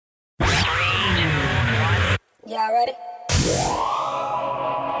Y'all ready?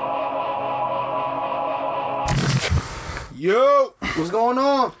 Yo, What's going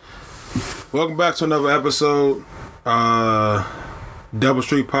on? welcome back to another episode, Double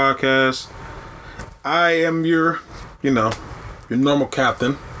Street Podcast. I am your normal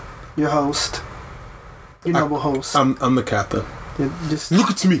captain. Your host. Your noble host. I'm the captain. Just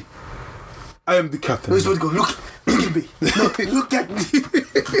Look at me. I am the captain. We're supposed to go, look at me. Look at me.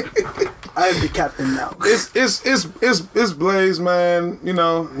 I am the captain now. It's Blaze, man. You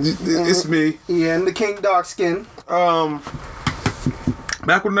know, it's me. Yeah, and the King Dark Skin. Back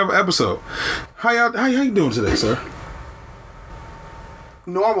with another episode. How you doing today, sir?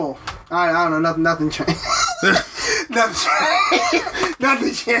 Normal. I don't know, nothing changed.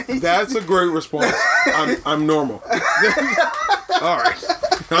 Nothing changed. That's a great response. I'm normal. All right.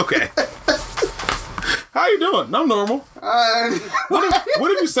 Okay. How you doing? I'm normal.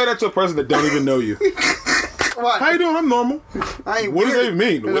 What if you say that to a person that don't even know you? What? How you doing? I'm normal. I ain't What weird. does that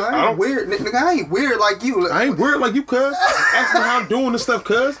mean? Nigga, I ain't weird. Nigga, I ain't weird like you. I ain't weird like you, cuz. Ask me how I'm doing this stuff,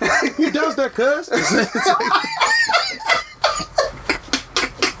 cuz. Who does that, cuz?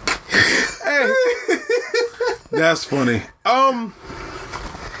 Hey. That's funny. Alright,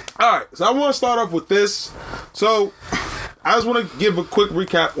 so I want to start off with this. So, I just want to give a quick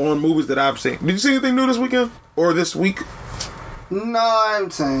recap on movies that I've seen. Did you see anything new this weekend? Or this week? No, I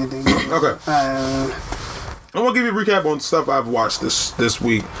haven't said anything. Okay. I want to give you a recap on stuff I've watched this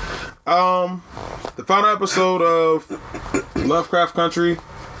week. The final episode of Lovecraft Country.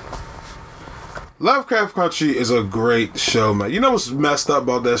 Lovecraft Country is a great show, man. You know what's messed up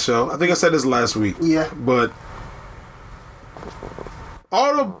about that show? I think I said this last week. Yeah. But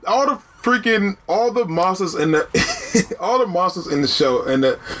all the monsters in the all the monsters in the show, and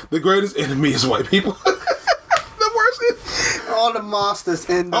the greatest enemy is white people. All the monsters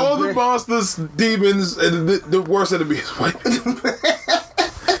and the monsters, demons, and the worst enemy is white people.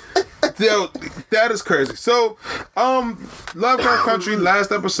 Yo, that is crazy. So, Lovecraft Country,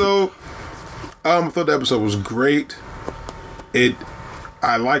 last episode, I thought the episode was great. I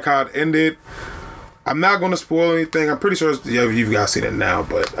like how it ended. I'm not going to spoil anything. I'm pretty sure you guys seen it now,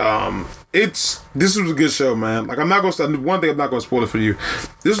 but this was a good show, man. Like, I'm not going to. One thing I'm not going to spoil it for you.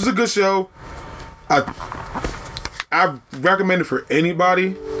 This was a good show. I recommend it for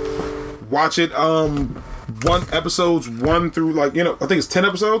anybody. Watch it. Episodes 1 through I think it's 10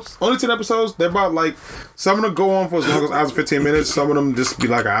 episodes. Only 10 episodes. They're about some of them go on for as long as hours and 15 minutes. Some of them just be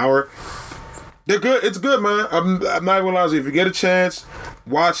like an hour. They're good. It's good, man. I'm not even gonna lie to you. If you get a chance,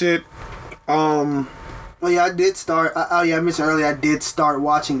 watch it. Well, yeah, I did start. I mentioned earlier I did start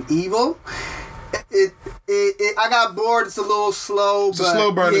watching Evil. I got bored. It's a little slow. It's a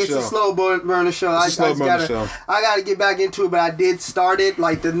slow burner show. It's a slow burner show. I gotta get back into it, but I did start it.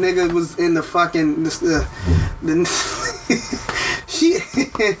 Like the nigga was in the fucking she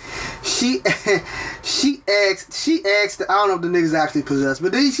asked. I don't know if the nigga's actually possessed,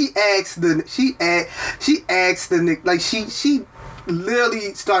 but then she asked the nigga, like she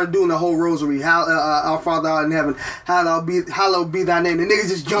literally started doing the whole rosary. How our Father art in heaven, hallowed be thy name. The nigga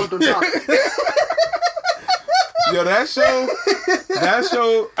just jumped on top. Yo, that show.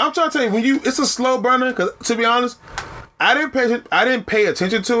 I'm trying to tell you, it's a slow burner. Because to be honest, I didn't pay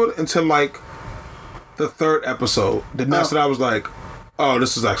attention to it until the third episode. The next that I was like, oh,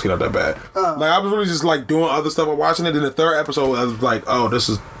 this is actually not that bad. I was really just doing other stuff while watching it. Then the third episode, I was like, oh, this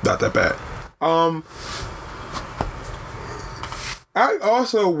is not that bad. I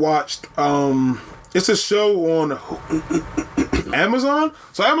also watched. It's a show on Amazon.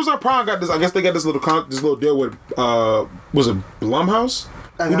 So Amazon Prime got this. I guess they got this little deal with. Was it Blumhouse?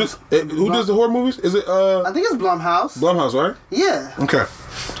 Who does the horror movies? Is it? I think it's Blumhouse. Blumhouse, right? Yeah. Okay.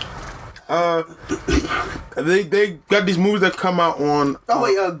 They got these movies that come out on. Well,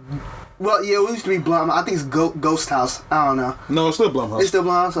 yeah, it used to be Blum. I think it's Ghost House. I don't know. No, it's still Blumhouse. It's still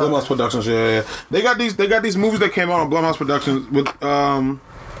Blumhouse. Blumhouse Productions. Yeah. They got these movies that came out on Blumhouse Productions with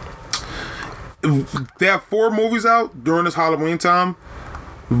They have 4 movies out during this Halloween time.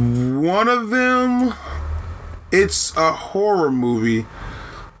 One of them, it's a horror movie.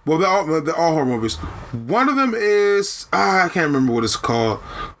 Well, they're all horror movies. One of them is I can't remember what it's called.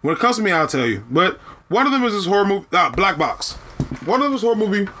 When it comes to me, I'll tell you. But one of them is this horror movie, Black Box. One of them is a horror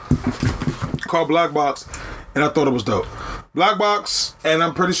movie called Black Box, and I thought it was dope. Black Box, and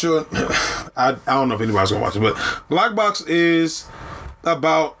I'm pretty sure I don't know if anybody's gonna watch it, but Black Box is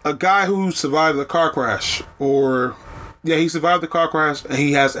about a guy who survived a car crash, he survived the car crash and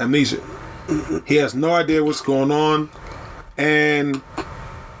he has amnesia. He has no idea what's going on, and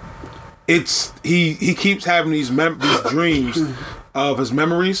he keeps having these dreams of his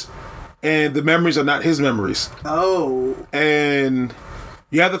memories, and the memories are not his memories. Oh. And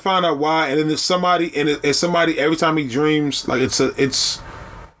you have to find out why. And then there's somebody, and it's somebody every time he dreams. Like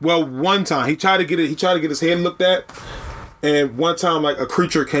one time he tried to get his head looked at, and one time like a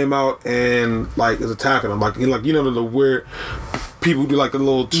creature came out and like is attacking him. Like the weird people do like the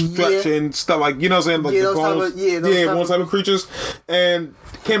little stretch and stuff, like you know what I'm saying, like the bones, one type of creatures, and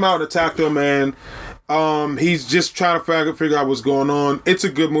came out and attacked him, and he's just trying to figure out what's going on. It's a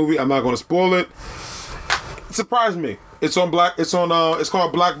good movie. I'm not going to spoil it. It surprised me. It's called Black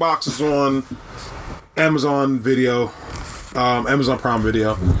Box. It's on Amazon Video, Amazon Prime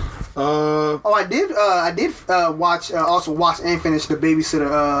Video. I did watch and finish The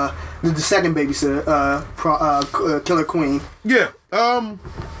Babysitter, the second Babysitter, Killer Queen. Yeah. Go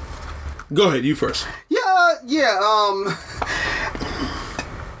ahead, you first. Yeah.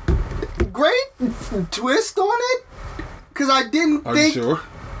 Great twist on it, because I didn't Are think. you sure?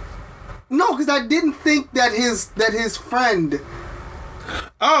 No, because I didn't think that his friend.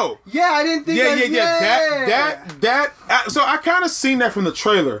 Oh. Yeah, I didn't think. So I kind of seen that from the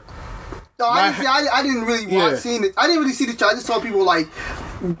trailer. No, I didn't really seen it. I didn't really see the trailer. I just saw people like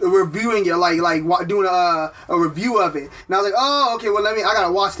reviewing it, like doing a review of it, and I was like, oh, okay, well I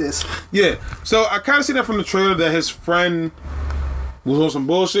gotta watch this. Yeah. So I kind of seen that from the trailer that his friend was on some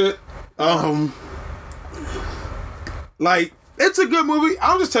bullshit. Like, it's a good movie.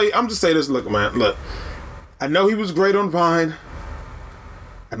 I'm just saying this. Look, man. Look, I know he was great on Vine.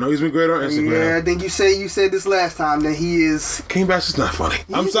 I know he's been great on Instagram. Yeah, I think you said this last time that he is. King Bash is not funny.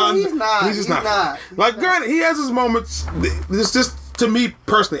 I'm sorry. He's not. He's just not funny. Like, granted, he has his moments. This just to me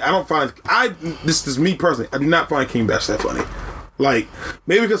personally, this is me personally. I do not find King Bash that funny. Like,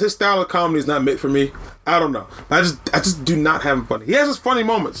 maybe because his style of comedy is not meant for me. I don't know. I just do not have him funny. He has his funny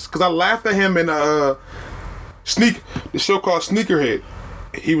moments because I laughed at him in the show called Sneakerhead.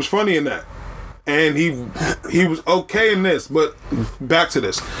 He was funny in that, and he was okay in this. But back to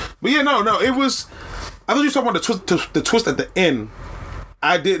this. But yeah, no, it was. I thought you were talking about the twist at the end.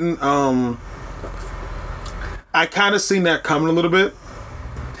 I didn't. I kind of seen that coming a little bit.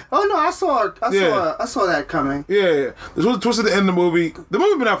 Oh no, I saw that coming. Yeah. This was the twist at the end of the movie. The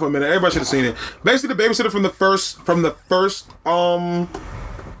movie been out for a minute. Everybody should have seen it. Basically, the babysitter from the first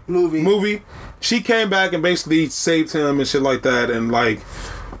movie. She came back and basically saved him and shit like that, and like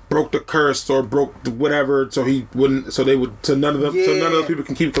broke the curse or broke the whatever, so he wouldn't. So they would. So none of those people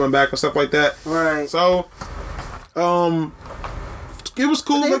can keep coming back and stuff like that. Right. So, it was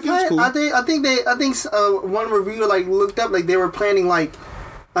cool. It was cool. I think one reviewer like looked up like they were planning like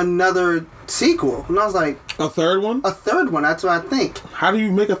another sequel, and I was like, a third one. That's what I think. How do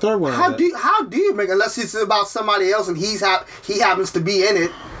you make a third one? How do you make, unless it's about somebody else and he happens to be in it.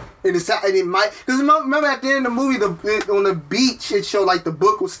 And it might, because remember at the end of the movie, on the beach, it showed like the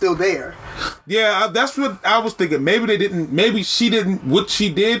book was still there. Yeah, that's what I was thinking. Maybe she didn't. What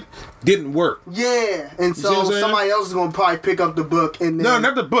she did didn't work. Yeah, and so somebody else is gonna probably pick up the book and then, no,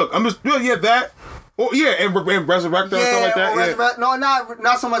 not the book. I'm just that. Oh yeah, and Resurrector and stuff like that. No,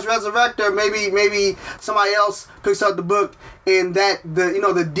 not so much Resurrector. Maybe somebody else picks up the book, and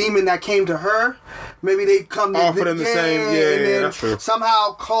the demon that came to her. Maybe they come to offer them the same. Yeah, that's true.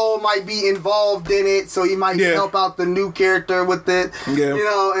 Somehow Cole might be involved in it, so he might help out the new character with it. Yeah.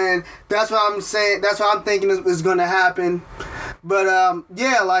 And that's what I'm saying. That's what I'm thinking is going to happen. But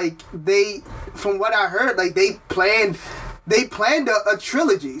like from what I heard, like they planned a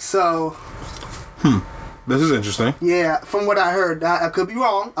trilogy. So. This is interesting. Yeah, from what I heard, I could be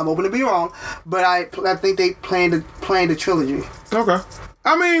wrong. I'm open to be wrong, but I think they planned a trilogy. Okay.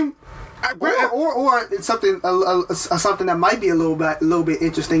 I mean. Or it's something that might be a little bit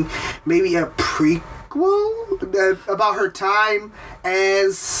interesting, maybe a prequel about her time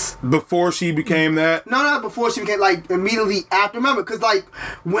as before she became that. No, not before she became, like immediately after. Remember, because like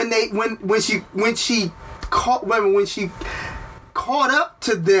when she caught up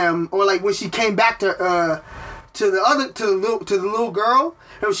to them, or like when she came back to the little girl,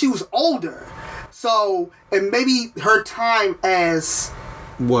 she was older. So, and maybe her time as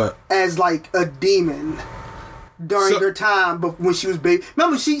what? As like a demon during her time, but when she was baby.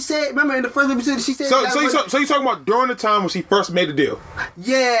 Remember in the first episode she said. So you're talking about during the time when she first made the deal?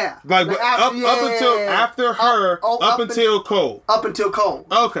 Yeah. Like up until after her, up until Cole. Up until Cole.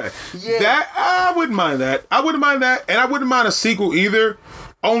 Okay. Yeah. That I wouldn't mind that. And I wouldn't mind a sequel either,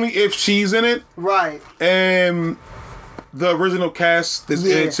 only if she's in it. Right. And the original cast is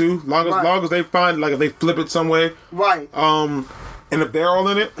in it too. Long as they find, like, if they flip it some way. Right. And if they're all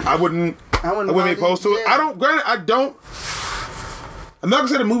in it, I wouldn't be opposed to it. I'm not gonna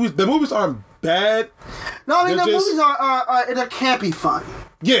say the movies aren't bad. No, I mean They're the just- movies are they're campy fun.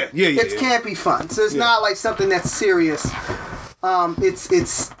 Yeah. It's campy fun, so it's not like something that's serious. It's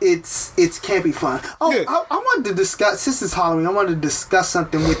campy fun. Oh, Yeah. I wanted to discuss, since it's Halloween, I wanted to discuss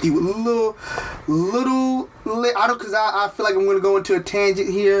something with you. I don't, because I feel like I'm going to go into a tangent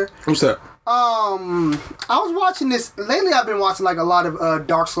here. What's that? I was watching this lately. I've been watching like a lot of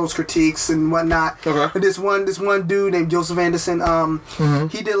Dark Souls critiques and whatnot. Okay. And this one dude named Joseph Anderson.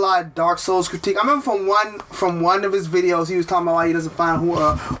 He did a lot of Dark Souls critique. I remember from one of his videos, he was talking about why he doesn't find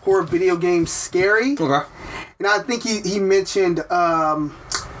horror video games scary. Okay. And I think he mentioned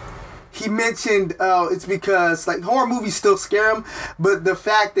it's because like horror movies still scare him, but the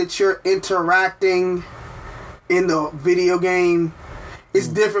fact that you're interacting in the video game is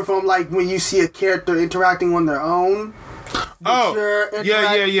different from like when you see a character interacting on their own. Oh,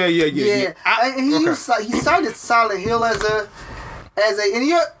 yeah. And he cited Silent Hill as a and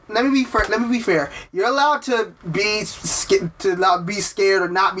you're let me be fair. You're allowed to be scared or not be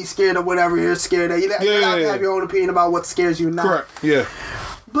scared or whatever you're scared of. You're allowed to have your own opinion about what scares you or not. Correct. Yeah.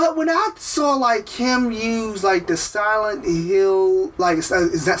 But when I saw like him use like the Silent Hill, like is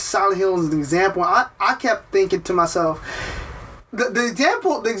that Silent Hill as an example, I kept thinking to myself, the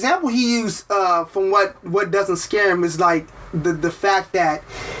example he used from what doesn't scare him is like the fact that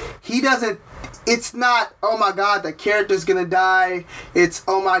he doesn't. It's not, oh my god, the character's gonna die. It's,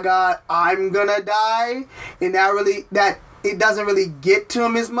 oh my god, I'm gonna die. And that it doesn't really get to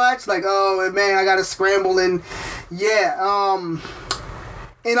him as much. Like, oh man, I gotta scramble and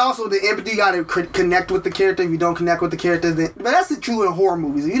and also the empathy, you gotta connect with the character. If you don't connect with the character, then, but that's the true in horror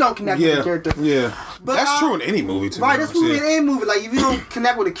movies. If you don't connect with the character, but that's true in any movie too. Right, that's true in any movie. Like if you don't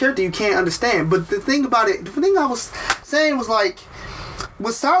connect with the character, you can't understand. But the thing about it, the thing I was saying was like,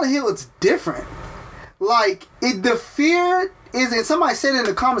 with Silent Hill, it's different. Like the fear isn't. Somebody said in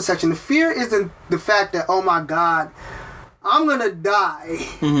the comment section, the fear isn't the fact that, oh my god, I'm gonna die.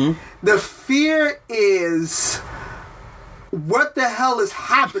 Mm-hmm. The fear is, what the hell is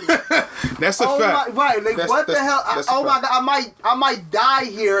happening? That's a fact. Right, like what the hell? Oh my god, I might die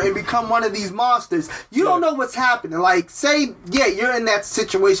here and become one of these monsters. You don't know what's happening. Like, say, you're in that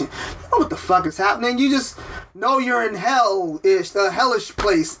situation. You know what the fuck is happening. You just know you're in hell-ish, a hellish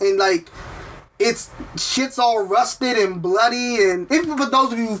place, and like, it's shit's all rusted and bloody. And for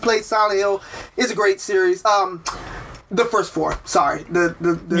those of you who played Silent Hill, it's a great series. The first four, sorry,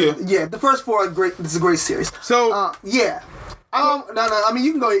 the first four are great. This is a great series. So no. I mean,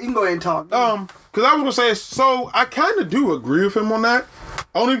 you can go ahead and talk. Because I was gonna say, so I kind of do agree with him on that.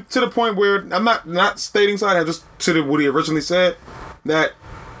 Only to the point where I'm not stating something. I just to what he originally said, that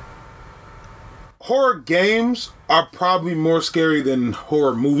horror games are probably more scary than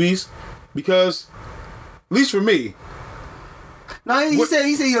horror movies, because at least for me. No, he said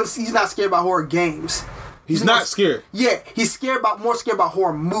he's not scared about horror games. He's not scared. Yeah, he's more scared about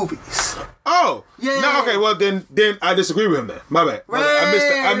horror movies. Oh. Yeah. No, okay, well then I disagree with him then. My bad.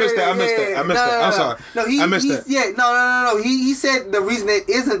 I missed that. I'm sorry. I missed that. Yeah, no. He said the reason it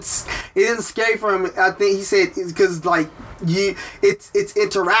isn't scary for him, I think he said, is because like it's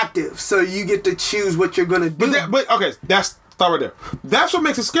interactive, so you get to choose what you're gonna do. But okay, that's stop right there. That's what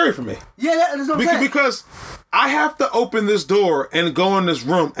makes it scary for me. Yeah, that's what I'm saying. Because I have to open this door and go in this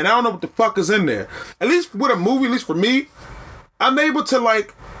room, and I don't know what the fuck is in there. At least with a movie, at least for me, I'm able to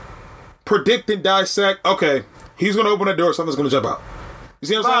like predict and dissect. Okay, he's gonna open the door, something's gonna jump out. You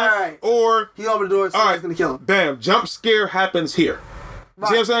see what I'm saying? Right. Or he opened the door, something's gonna kill him. Bam, jump scare happens here. You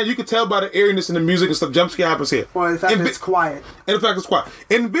see what I'm saying? You can tell by the eeriness in the music and stuff. Jump scare happens here. Or the fact that it's quiet. And the fact it's quiet.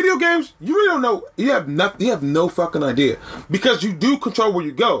 In video games, you really don't know. You have no fucking idea, because you do control where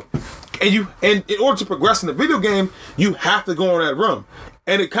you go, and in order to progress in the video game, you have to go in that room,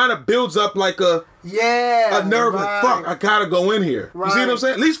 and it kind of builds up like a nerve. Like, fuck, I gotta go in here. Right. You see what I'm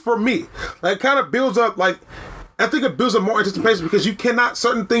saying? At least for me, like, it kind of builds up like. I think it builds up more anticipation, because you cannot,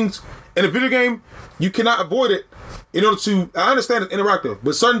 certain things in a video game, you cannot avoid it. In order to, I understand it's interactive,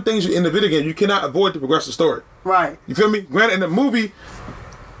 but certain things in the video game, you cannot avoid to progress the story. Right. You feel me? Granted, in the movie,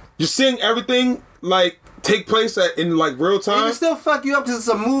 you're seeing everything like take place in like real time. It can still fuck you up because it's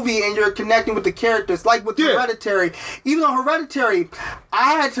a movie and you're connecting with the characters. Like with Hereditary. Even though Hereditary,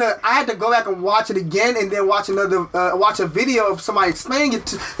 I had to go back and watch it again, and then watch a video of somebody explaining it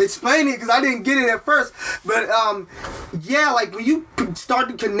because I didn't get it at first. But like when you start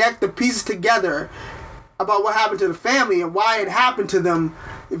to connect the pieces together about what happened to the family and why it happened to them,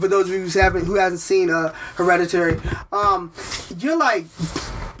 for those of you who hasn't seen Hereditary, you're like,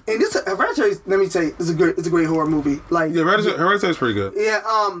 and this Hereditary, let me tell you, it's a great horror movie. Like, Hereditary is pretty good. Yeah,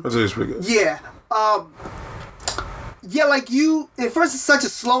 Hereditary is pretty good. Yeah, Yeah, like you. At first, it's such a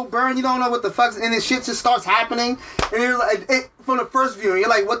slow burn. You don't know what the fuck, and then shit just starts happening. And you're like, from the first viewing, you're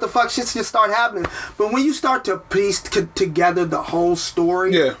like, what the fuck? Shit just start happening. But when you start to piece together the whole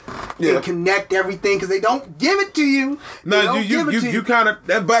story, and connect everything, because they don't give it to you. No, you kind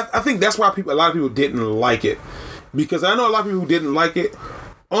of. But I think that's why a lot of people didn't like it, because I know a lot of people who didn't like it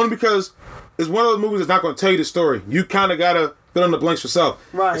only because it's one of those movies that's not going to tell you the story. You kind of gotta fill in the blanks yourself.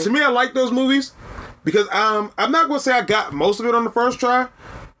 Right. And to me, I like those movies. Because I'm not going to say I got most of it on the first try,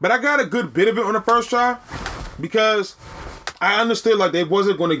 but I got a good bit of it on the first try because I understood like they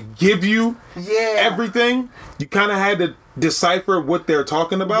wasn't going to give you everything. You kind of had to decipher what they're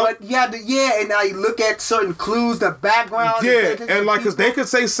talking about. But and now you look at certain clues, the background. Yeah, and like because they could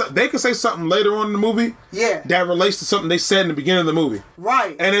say something later on in the movie. Yeah. That relates to something they said in the beginning of the movie.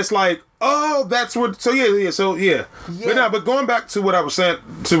 Right. And it's like, oh, that's what. So yeah. But going back to what I was saying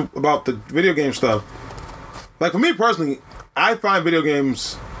about the video game stuff. Like for me personally, I find video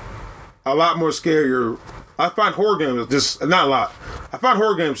games a lot more scarier. I find horror games just not a lot. I find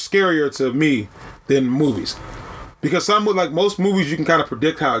horror games scarier to me than movies. Because like most movies, you can kind of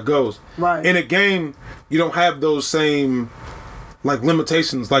predict how it goes. Right. In a game, you don't have those same like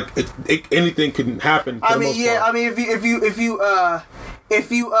limitations. Like anything can happen. I mean, if you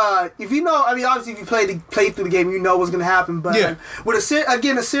know, I mean, obviously if you play through the game, you know what's gonna happen. But with a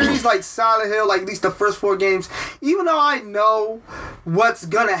series like Silent Hill, like at least the first 4 games, even though I know what's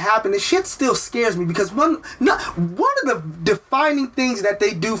gonna happen, the shit still scares me because one of the defining things that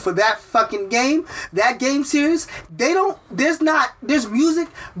they do for that fucking game, that game series, there's music,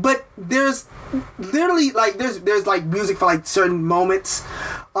 but there's literally like there's like music for like certain moments.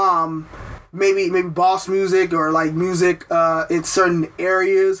 Maybe boss music or like music in certain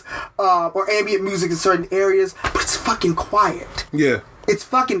areas, or ambient music in certain areas, but it's fucking quiet. Yeah. It's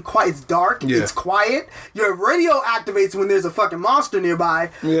fucking quiet. It's dark. Yeah. It's quiet. Your radio activates when there's a fucking monster nearby.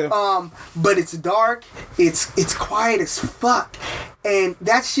 Yeah. But it's dark. It's quiet as fuck. And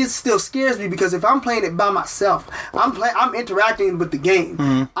that shit still scares me because if I'm playing it by myself, I'm interacting with the game.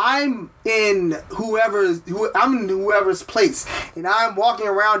 Mm-hmm. I'm in whoever's place, and I'm walking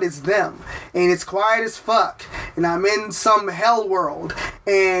around as them, and it's quiet as fuck, and I'm in some hell world,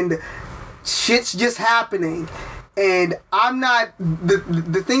 and shit's just happening. And I'm not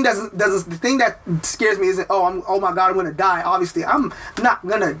the thing that scares me isn't oh my god I'm gonna die. Obviously I'm not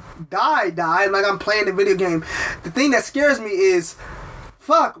gonna die like I'm playing a video game. The thing that scares me is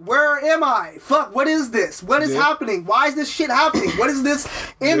fuck, where am I? Fuck, what is this? What is happening? Why is this shit happening? What is this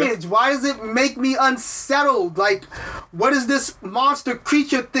image? Why does it make me unsettled? Like, what is this monster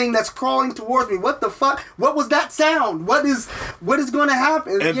creature thing that's crawling towards me? What the fuck? What was that sound? What is going to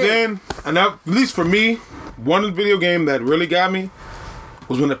happen? And at least for me, one of the video game that really got me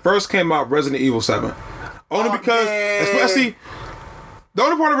was when it first came out, Resident Evil 7. Only because, especially, the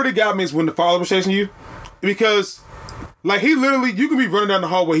only part that really got me is when the father was chasing you. Because, like, he literally, you can be running down the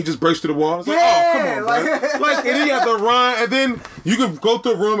hallway, he just breaks through the wall. It's like, oh, come on, bro. Like, and then you have to run, and then you can go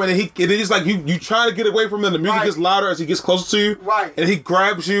through a room, and then it's like, you try to get away from him, and the music gets louder as he gets closer to you. Right. And he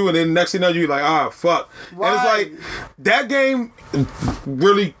grabs you, and then next thing you know, you're like, fuck. Right. And it's like, that game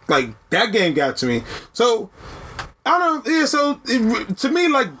really, like, that game got to me. So, I don't know, so to me,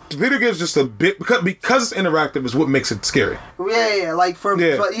 like, video games just a bit, because it's interactive is what makes it scary. Yeah, like, for me,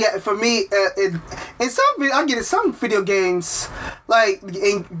 in some video games, like,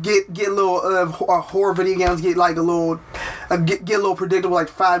 and get a little, horror video games get, like, a little predictable, like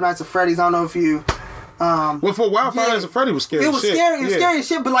Five Nights at Freddy's. I don't know if you... well, for a while, Five Nights at Freddy was scary. It was scary. It was scary as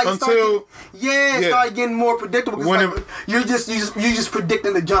shit. But like, it started getting more predictable. Like, you're just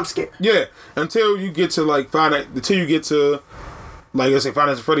predicting the jump scare. Yeah, until you get to like until you get to like let's say Five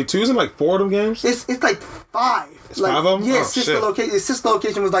Nights at Freddy 2. Isn't like 4 of them games? It's like 5. It's like, 5 of them. Yeah, sister location. His sister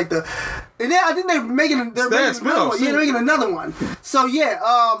location was like the. And then I think they're making another one. Yeah, they're making another one. So it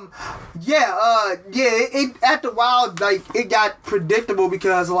after a while, like, it got predictable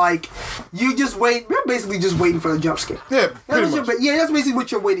because like you just wait. You're basically just waiting for the jump scare. Yeah, pretty much. That's basically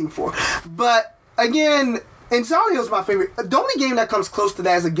what you're waiting for. But again. And Silent Hill is my favorite. The only game that comes close to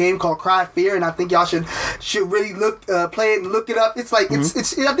that is a game called Cry Fear, and I think y'all should really play it and look it up. It's like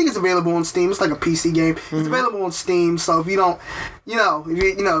it's I think it's available on Steam. It's like a PC game. Mm-hmm. It's available on Steam. So if you don't,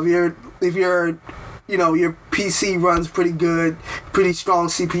 if your PC runs pretty good, pretty strong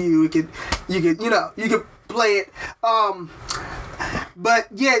CPU, you could play it. But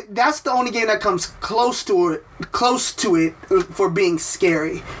yeah, that's the only game that comes close to it for being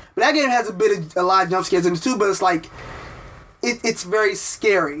scary. But that game has a lot of jump scares in it too. But it's like, it's very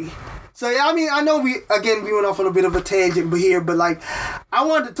scary. So yeah, I mean, I know we went off on a bit of a tangent here, but like, I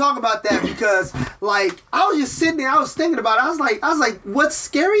wanted to talk about that because like I was just sitting there, I was thinking about it. I was like, what's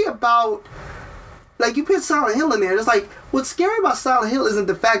scary about, like, you put Silent Hill in there. It's like, what's scary about Silent Hill isn't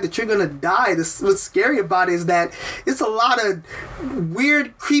the fact that you're gonna die. What's scary about it is that it's a lot of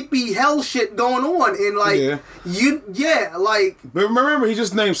weird, creepy hell shit going on, and like like. But remember, he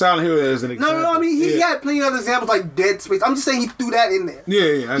just named Silent Hill as an example. No. I mean, he had plenty of other examples like Dead Space. I'm just saying he threw that in there.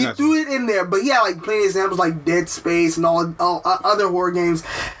 Yeah. He threw it in there, but he had like plenty of examples like Dead Space and all other horror games.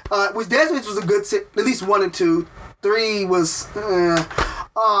 Which Dead Space was a good at least 1 and 2. 3 was.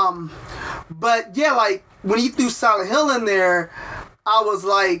 But yeah, like when he threw Silent Hill in there, I was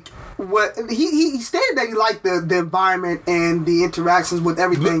like, what? He stated that he liked the environment and the interactions with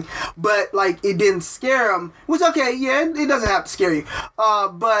everything, but like it didn't scare him. Which okay, yeah, it doesn't have to scare you.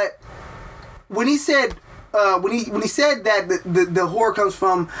 But when he said when he said that the horror comes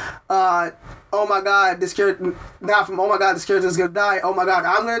from oh my god, this character, not from oh my god, this character's gonna die. Oh my god,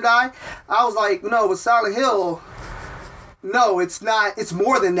 I'm gonna die. I was like, no, with Silent Hill. No, it's not. It's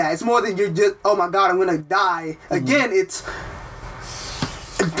more than that. It's more than you're just, oh my god, I'm gonna die. Again, it's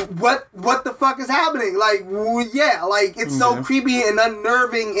what the fuck is happening? Like, yeah, like it's so creepy and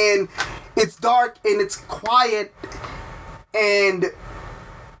unnerving, and it's dark and it's quiet, and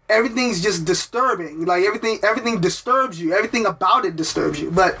everything's just disturbing. Like everything disturbs you. Everything about it disturbs you.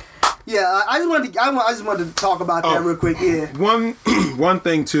 But yeah, I just wanted to talk about that real quick. Yeah. One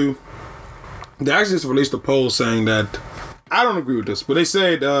thing too. They actually just released a poll saying that. I don't agree with this, but they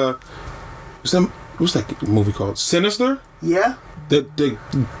said, what's that movie called? Sinister? Yeah. The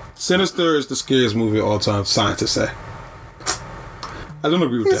Sinister is the scariest movie of all time, scientists say. I don't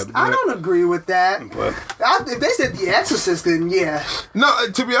agree with that. I don't agree with that. But if they said The Exorcist, then yeah. No,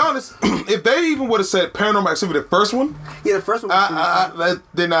 to be honest, if they even would have said Paranormal Activity, the first one. Yeah, the first one.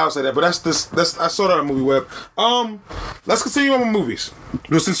 Then I would say that, but that's I saw that on Movie Web. Let's continue on with movies.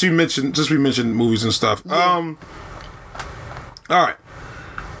 Well, since we mentioned movies and stuff. Yeah. All right.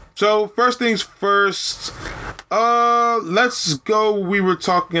 So first things first. Let's go. We were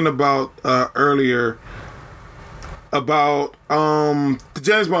talking about earlier about the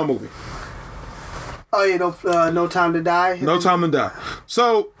James Bond movie. Oh yeah, No Time to Die. No Time to Die.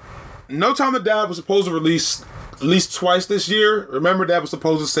 So, No Time to Die was supposed to release at least twice this year. Remember that was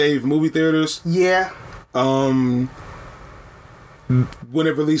supposed to save movie theaters. Yeah. When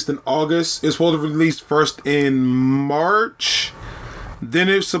it released in August, it's supposed to release first in March. Then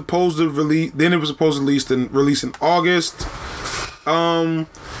it was supposed to release in August.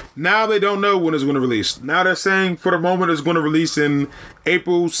 Now they don't know when it's going to release. Now they're saying for the moment it's going to release in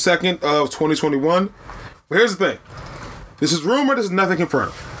April 2nd of 2021. But here's the thing. This is rumored. This is nothing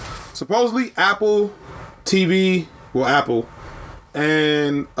confirmed. Supposedly Apple TV, Apple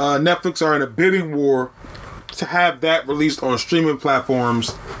and Netflix are in a bidding war to have that released on streaming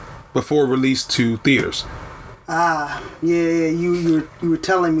platforms before release to theaters. Yeah, you were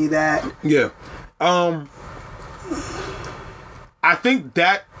telling me that. Yeah. I think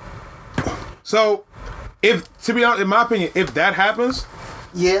that. So, to be honest, in my opinion, if that happens.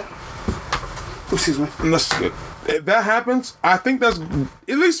 Yeah. Excuse me. That's good. If that happens, I think that's,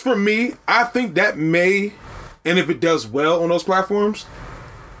 at least for me, I think that may, and if it does well on those platforms,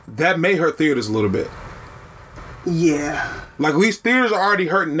 that may hurt theaters a little bit. Yeah. Like, at least theaters are already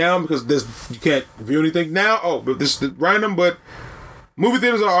hurting now because you can't view anything now. Oh, but this is random, but movie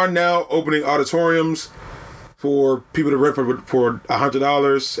theaters are now opening auditoriums for people to rent for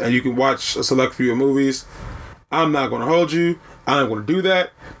 $100, and you can watch a select few movies. I'm not going to hold you. I'm going to do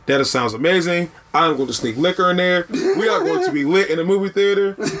that. That sounds amazing. I'm going to sneak liquor in there. We are going to be lit in a movie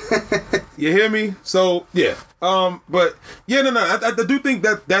theater. You hear me? So, yeah. But, yeah, no. I do think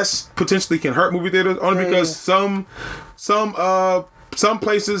that's potentially can hurt movie theaters only because some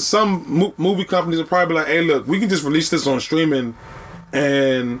places, some movie companies are probably like, hey, look, we can just release this on streaming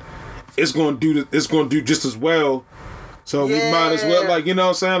and it's going to do just as well. So we might as well, like, you know what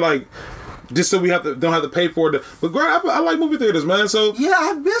I'm saying? Like, just so we don't have to pay for it. But I like movie theaters, man. So yeah,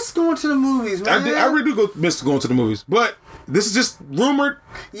 I miss going to the movies, man. I really do miss going to the movies. But this is just rumored.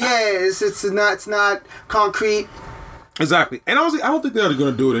 Yeah, it's not concrete. Exactly. And honestly, I don't think they're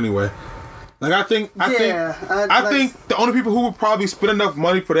going to do it anyway. Like I think the only people who would probably spend enough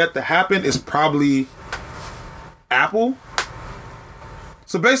money for that to happen is probably Apple.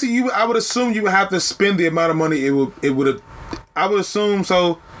 So basically, I would assume you would have to spend the amount of money it would. I would assume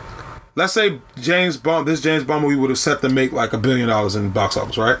so. Let's say this James Bond movie would have set to make like $1 billion in the box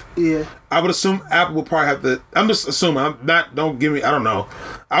office, right? Yeah. I would assume Apple will probably have to. I'm just assuming. Don't give me. I don't know.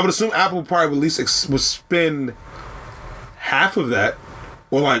 I would assume Apple would probably at least would spend half of that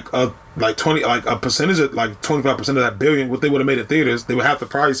or like 20, like a percentage of like 25% of that billion, what they would have made in theaters, they would have to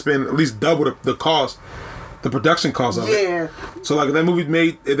probably spend at least double the cost, the production cost of it. Yeah. So like if that movie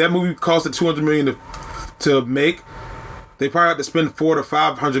costed $200 million to make, they probably have to spend $400 to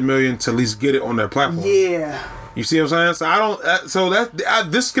 $500 million to at least get it on their platform. Yeah. You see what I'm saying? So I don't. So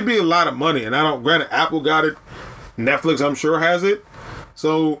this could be a lot of money, and I don't. Granted, Apple got it. Netflix, I'm sure, has it.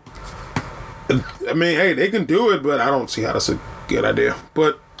 So, I mean, hey, they can do it, but I don't see how that's a good idea.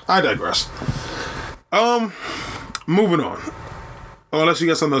 But I digress. Moving on. Oh, unless you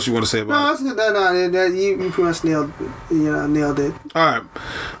got something else you want to say about No, that's good. No, you pretty much nailed it. it. All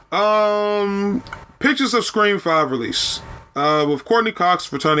right. Pictures of Scream 5 release with Courtney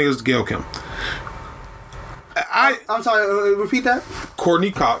Cox returning as Gail Kim. I'm sorry. Repeat that.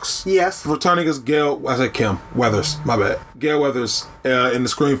 Courtney Cox. Yes. Returning as Gail. I said Kim Weathers. My bad. Gail Weathers in the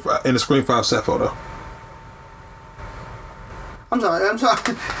Scream 5 set photo. I'm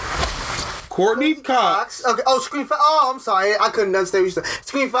sorry. Courtney Cox. Okay. Oh, Scream 5. Oh, I'm sorry. I couldn't understand what you said.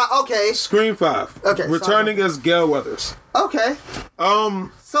 Scream 5. Okay. Scream 5. Okay. Returning as Gail Weathers. Okay.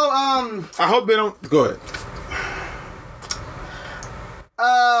 So I hope they don't. Go ahead.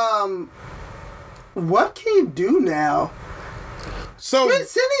 What can you do now? So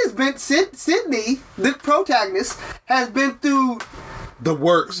Sydney, the protagonist, has been through the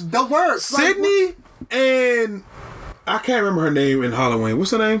works. the worst. Sydney and I can't remember her name in Halloween.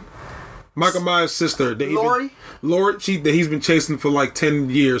 What's her name? Michael Myers' sister. Laurie. Laurie. That he's been chasing for like 10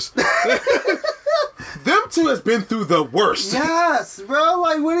 years. Them two has been through the worst. Yes, bro.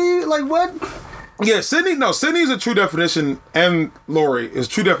 Like, what are you like? What? Yeah, Sydney. No, Sydney's a true definition, and Laurie is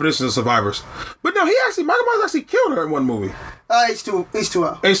true definition of survivors. But no, Michael Myers actually killed her in one movie. H2O.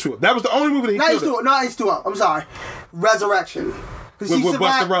 H2O. That was the only movie that he Not killed. H2O. Not H2O. I'm sorry. Resurrection. With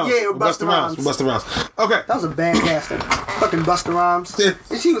Busta Rhymes. Yeah, with Busta Rhymes. With Busta Rhymes. Okay. That was a bad casting. Fucking Busta Rhymes.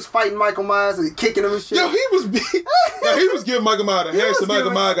 And she was fighting Michael Myers and kicking him and shit. Yo, he was giving Michael Myers a hand, so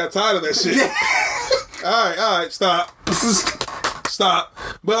Michael Myers got tired of that shit. Yeah. All right, stop. Stop.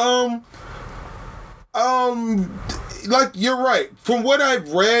 But like you're right. From what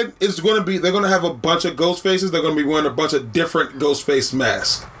I've read, they're gonna have a bunch of ghost faces. They're gonna be wearing a bunch of different ghost face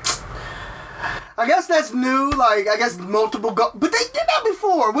masks. I guess that's new. Like, I guess multiple but they did that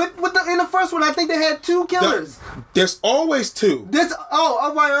before. In the first one, I think they had 2 killers. There's always 2.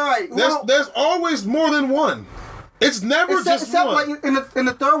 All right. There's always more than one. It's never just one. Like in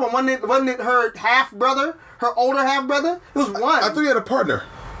the third one, wasn't it her half brother, her older half brother? It was one. I think he had a partner.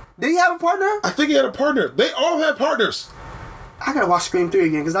 Did he have a partner? I think he had a partner. They all had partners. I gotta watch Scream 3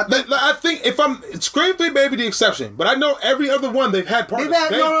 again because I think Scream 3 may be the exception, but I know every other one they've had partners.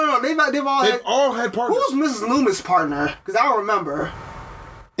 They've all had partners. Who was Mrs. Loomis' partner? Because I don't remember.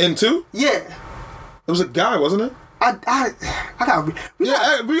 In 2? Yeah. It was a guy, wasn't it? I gotta. We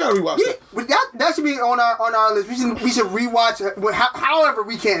gotta rewatch that. That should be on our list. We should rewatch however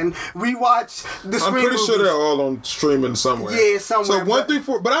we can rewatch the Scream I'm pretty movies. sure they're all on streaming somewhere. Yeah, somewhere. So 1 through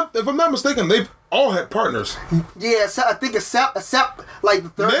 4, but if I'm not mistaken, they've all had partners. Yeah, so I think except like the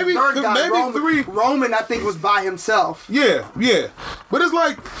third guy, maybe 3. Roman, I think was by himself. Yeah, but it's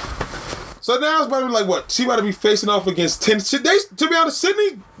like. So now it's about to be like what? She about to be facing off against 10. To be honest,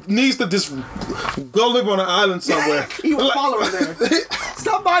 Sydney needs to just go live on an island somewhere. He was following there.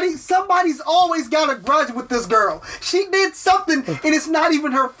 Somebody's always got a grudge with this girl. She did something, and it's not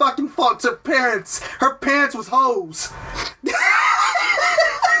even her fucking fault. It's her parents. Her parents was hoes.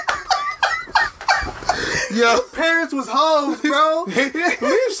 Yeah, her parents was hoes, bro.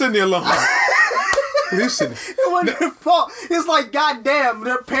 Leave Sydney alone. Listen, it wasn't their fault. It's like, goddamn,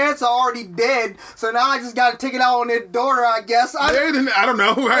 their parents are already dead, so now I just got to take it out on their daughter, I guess. I don't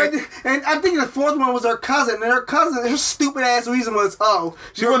know, right? And I think the fourth one was her cousin, and her stupid ass reason was,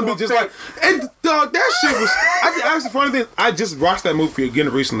 she wanted to be just like, and dog, that shit was. Actually, funny thing, I just watched that movie again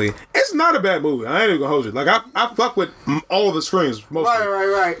recently. It's not a bad movie. I ain't even gonna hold you. Like I fuck with all the screens mostly.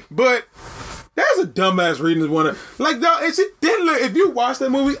 Right. But. That's a dumbass reading. If you watch that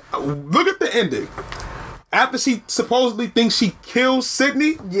movie, look at the ending. After she supposedly thinks she kills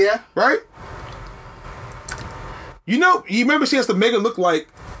Sydney, yeah, right? You remember she has to make it look like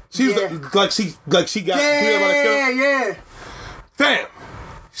she got beat up by the killer. Yeah. Fam,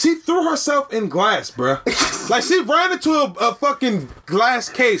 she threw herself in glass, bruh. Like she ran into a fucking glass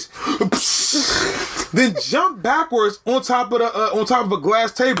case, then jumped backwards on top of a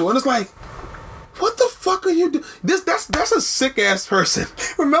glass table, and it's like. What the fuck are you doing? That's a sick ass person.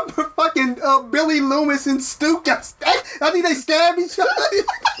 Remember fucking Billy Loomis and Stu? I think they stabbed each other.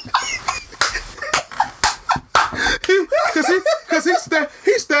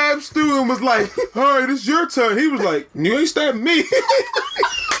 he stabbed Stu and was like, all right, it's your turn. He was like, you ain't stabbed me.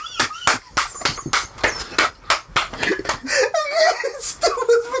 Stu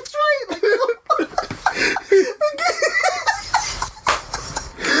was betrayed.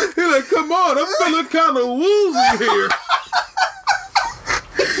 He's like, come on, I'm feeling kind of woozy here.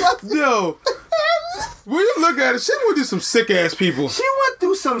 Yo, when you look at it, she went through some sick ass people. She went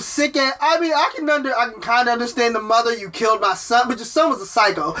through some sick ass. I mean, I can kind of understand the mother. You killed my son, but your son was a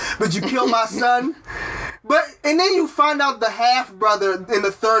psycho. But you killed my son. And then you find out the half brother in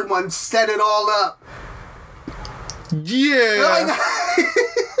the third one set it all up. Yeah. Like,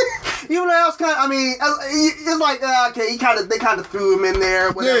 even though else kind of, I mean, it's like okay, they kind of threw him in there.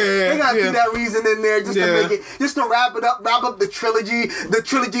 Whatever. Yeah, they gotta throw that reason in there just to make it, just to wrap up the trilogy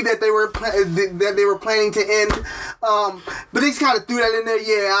that they were planning to end. But they just kind of threw that in there.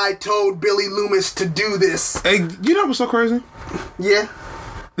 Yeah, I told Billy Loomis to do this. Hey, you know what's so crazy? Yeah.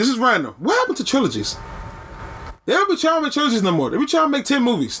 This is random. What happened to trilogies? They don't be trying to make trilogies no more. They be trying to make 10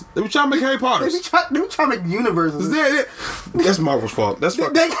 movies. They be trying to make Harry Potters. They be trying to make universes. That's Marvel's fault. That's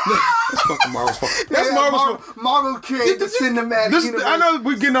fucking Marvel's fault. That's Marvel's fault. Marvel created the cinematic universe. I know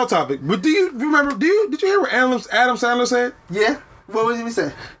we're getting off topic, but do you remember? Did you hear what Adam Sandler said? Yeah. What did he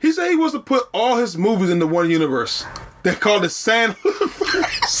say? He said he wants to put all his movies into one universe. They called it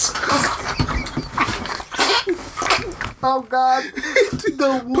Sandlerverse. Oh God,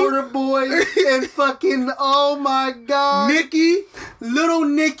 the Water Boy and fucking oh my God, little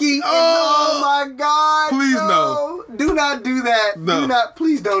Nicky. Oh my God, please no. Do not do that. No.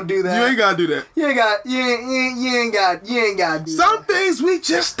 Please don't do that. You ain't gotta do that. You ain't got to do Some things we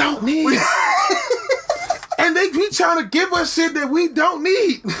just don't need. And they be trying to give us shit that we don't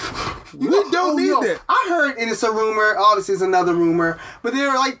need. We don't need that. I heard, and it's a rumor, obviously it's another rumor, but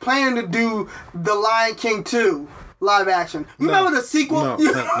they're like planning to do The Lion King 2 live action. You remember the sequel? No.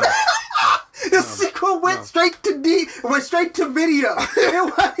 The sequel went straight to video.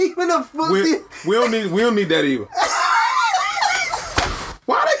 It wasn't even a full. We don't need that either.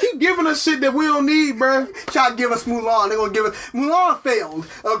 Why they keep giving us shit that we don't need, bruh? Try to give us Mulan. They're gonna give us Mulan failed.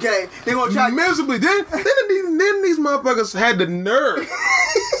 Okay, they're gonna try miserably. Then these motherfuckers had the nerve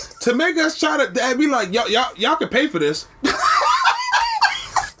to make us try to be like, y'all can pay for this.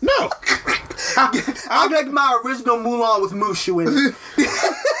 No. I like my original Mulan with Mushu in it.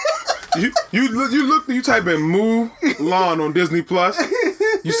 You type in Mulan on Disney Plus.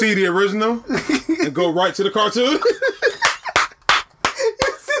 You see the original and go right to the cartoon.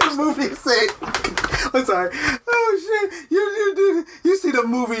 You see the movie and say, I'm sorry. Oh shit! You see the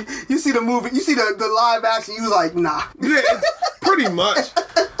movie. You see the live action. You was like, nah. Yeah, pretty much.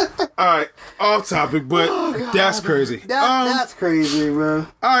 All right, off topic, but that's crazy. That's crazy, bro.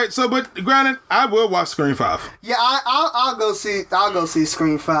 All right, so but granted, I will watch Scream 5. Yeah, I'll go see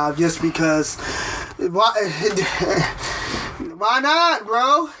Scream 5 just because. Why not,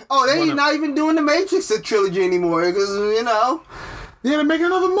 bro? Oh, they're not even doing the Matrix trilogy anymore because Yeah, they're making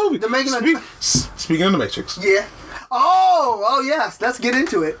another movie. They're making Speaking of the Matrix. Yeah. Oh yes. Let's get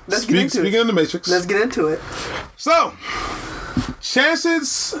into it. Speaking of the Matrix. Let's get into it. So,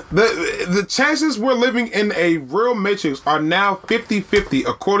 the chances we're living in a real Matrix are now 50-50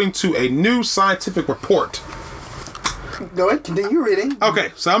 according to a new scientific report. Go ahead, continue reading.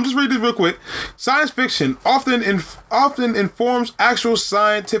 Okay, so I'm just reading this real quick. Science fiction often informs actual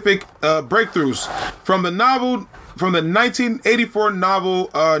scientific breakthroughs. From the 1984 novel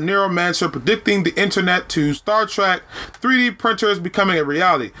Neuromancer predicting the internet to Star Trek 3D printers becoming a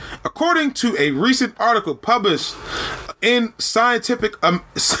reality. According to a recent article published in Scientific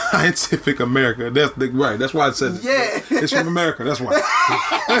America. That's why it says it. Yeah. It's from America, that's why.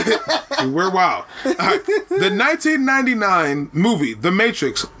 We're wild. All right. The 1999 movie The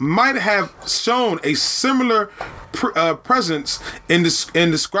Matrix might have shown a similar presence in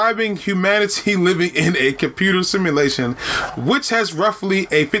describing humanity living in a computer simulation, which has roughly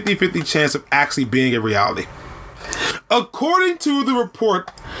a 50-50 chance of actually being a reality. According to the report,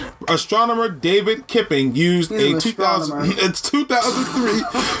 astronomer David Kipping used a 2003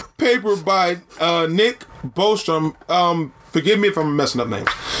 paper by Nick Bostrom, forgive me if I'm messing up names,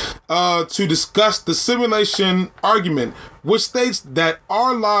 to discuss the simulation argument, which states that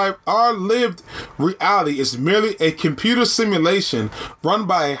our lived reality is merely a computer simulation run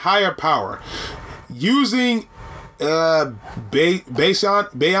by a higher power. Using Bayesian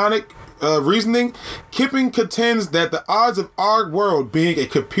reasoning, Kipping contends that the odds of our world being a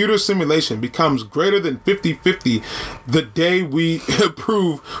computer simulation becomes greater than 50-50 the day we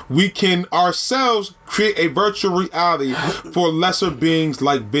prove we can ourselves create a virtual reality for lesser beings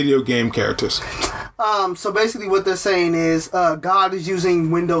like video game characters. So basically, what they're saying is God is using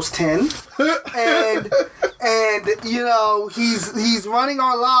Windows 10, and you know he's running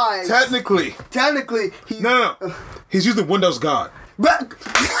our lives. Technically, he's no. He's using Windows God. But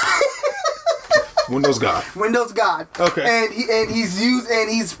Windows God. Windows God. Okay. And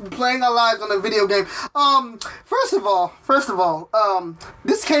he's playing our lives on a video game. First of all,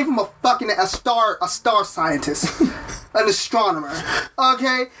 this came from a star scientist, an astronomer.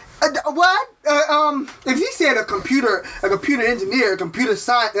 Okay. What? If he said a computer engineer, a computer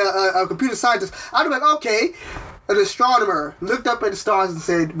scientist, I'd be like, okay. An astronomer looked up at the stars and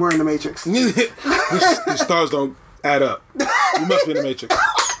said, "We're in the Matrix." The stars don't add up. You must be in the Matrix.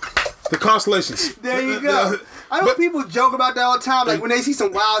 The constellations. There you go. I know people joke about that all the time. Like when they see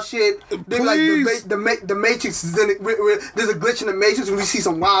some wild shit, they're like the Matrix is in it. There's a glitch in the Matrix when we see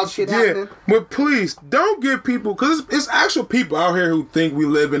some wild shit happening. But please don't give people, because it's actual people out here who think we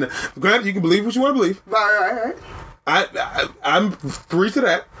live in. Granted, you can believe what you want to believe. Right. I'm free to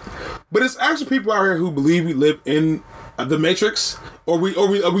that, but it's actually people out here who believe we live in the Matrix, or we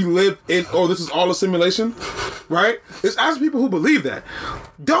live in, or this is all a simulation, right? It's actually people who believe that.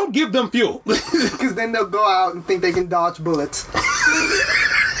 Don't give them fuel, because then they'll go out and think they can dodge bullets.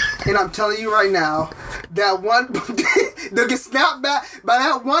 And I'm telling you right now, that one they'll get snapped back by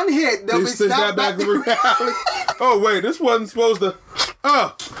that one hit. They'll be snapped back to reality. Oh wait, this wasn't supposed to.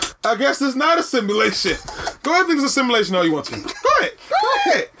 I guess it's not a simulation. Go ahead and think it's a simulation all you want to.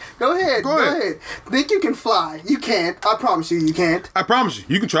 Go ahead. Think you can fly. You can't. I promise you can't. I promise you.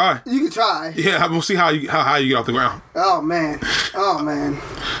 You can try. You can try. Yeah, we'll see how high you get off the ground. Oh man.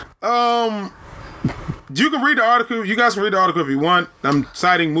 You can read the article. You guys can read the article if you want. I'm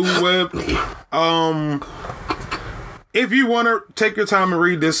citing MovieWeb. If you want to take your time and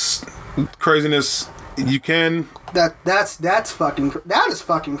read this craziness, you can. That is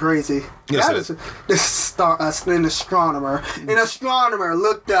fucking crazy. Yes, An astronomer. An astronomer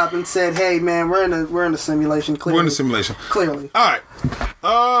looked up and said, "Hey man, we're in a simulation." Clearly. We're in a simulation. Clearly. All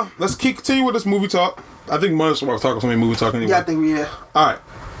right. Let's continue with this movie talk. I think most of us talking something movie talk anyway. Yeah, I think we are. All right.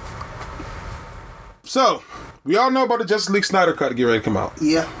 So we all know about the Justice League Snyder Cut to get ready to come out.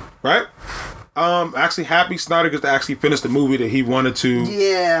 Yeah. Right. Actually, happy Snyder gets to actually finish the movie that he wanted to.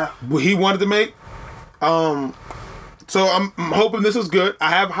 Yeah. He wanted to make. So I'm hoping this is good. I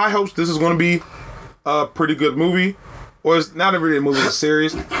have high hopes this is going to be a pretty good movie. Or it's not really a movie, it's a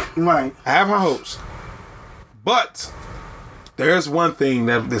series. Right. I have high hopes. But there's one thing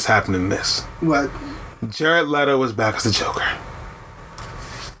that's happening in this. What? Jared Leto is back as the Joker.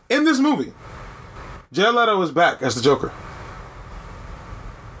 In this movie. Jared Leto is back as the Joker.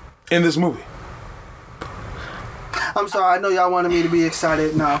 In this movie. I'm sorry, I know y'all wanted me to be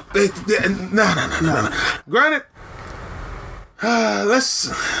excited. No. No. Granted, I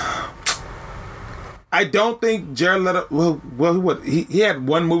don't think Jared Leto. Well, what he had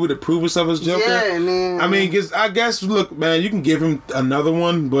one movie to prove himself as Joker. Yeah, man. I mean, I guess look, man, you can give him another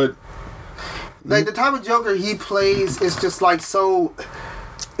one, but like the type of Joker he plays is just like so.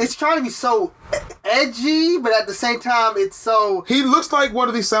 It's trying to be so edgy, but at the same time, it's so. He looks like one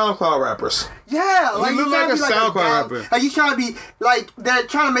of these SoundCloud rappers. Yeah, like he looks like a SoundCloud rapper. Like he's trying to be like they're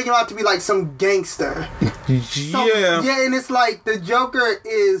trying to make him out to be like some gangster. Yeah, and it's like the Joker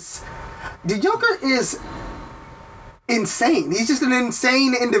is insane. He's just an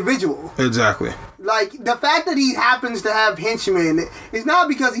insane individual. Exactly. Like, the fact that he happens to have henchmen is not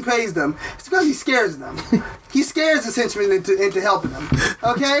because he pays them. It's because he scares them. He scares his henchmen into helping them.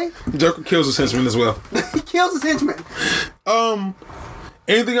 Okay? Joker kills his henchmen as well. He kills his henchmen.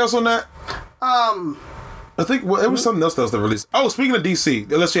 Anything else on that? I think it was something else that was released. Oh, speaking of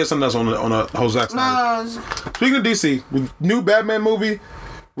DC, unless you had something else on a whole Zack Snyder. No. Speaking of DC, with new Batman movie,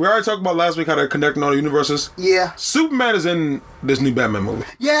 we already talked about last week how they're connecting all the universes. Yeah. Superman is in this new Batman movie.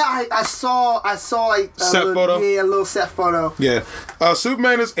 Yeah, I saw like set photo. Yeah, a little set photo. Yeah.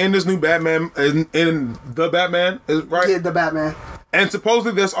 Superman is in this new Batman, in the Batman, right? Yeah, the Batman. And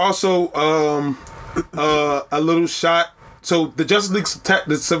supposedly there's also a little shot. So the Justice League,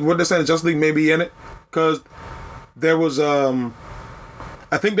 what they're saying, the Justice League may be in it, because there was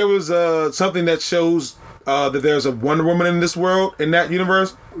I think there was something that shows that there's a Wonder Woman in this world, in that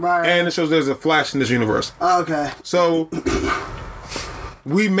universe. Right. And it shows there's a Flash in this universe. Okay. So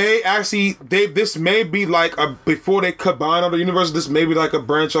we may actually, this may be like before they combine all the universes, this may be like a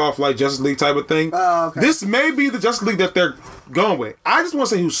branch off like Justice League type of thing. Oh, okay. This may be the Justice League that they're going with. I just want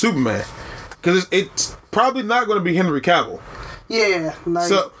to say who's Superman, because it's probably not going to be Henry Cavill. Yeah.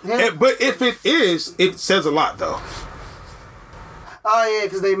 Like, but if it is, it says a lot though. Oh yeah,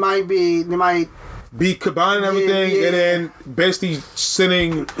 because they might be combining everything and then basically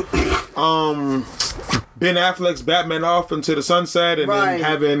sending Ben Affleck's Batman off into the sunset and then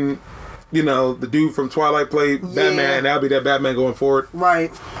having, you know, the dude from Twilight play Batman, and that'll be that Batman going forward.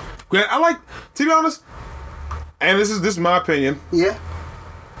 Right. I like, to be honest, and this is my opinion. Yeah.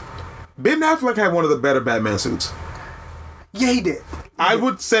 Ben Affleck had one of the better Batman suits. Yeah, he did. I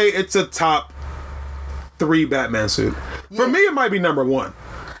would say it's a top 3 Batman suit. For me, it might be number 1.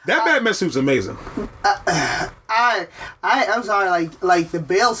 That Batman suit's amazing. I'm sorry, like the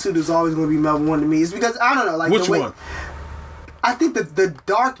Bale suit is always going to be number 1 to me. It's because, I don't know, like which one? I think the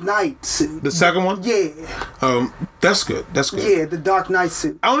Dark Knight suit. The second one? Yeah. That's good. That's good. Yeah, the Dark Knight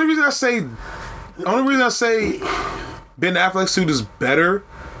suit. The only reason I say Ben Affleck's suit is better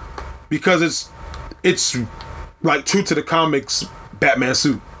because it's like true to the comics Batman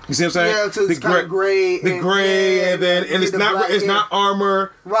suit. You see what I'm saying? Yeah, so it's kind of gray. The gray, and it's not black, it's not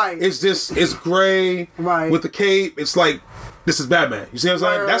armor. Right. It's gray. Right. With the cape, it's like this is Batman. You see what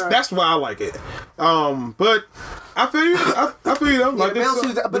I'm saying? That's why I like it. But I feel you. I feel you though. Like the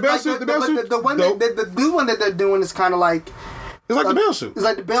Bale suit, the new one that they're doing is kind of like. It's like the Bale suit. It's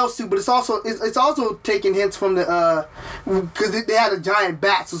like the Bale suit, but it's also taking hints from the because they had a giant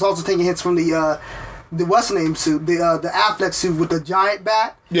bat, so it's also taking hints from the what's the name suit, the Affleck suit with the giant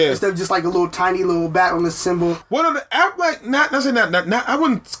bat. Yeah. Instead of just like a little tiny little bat on the symbol. One of the Affleck, not I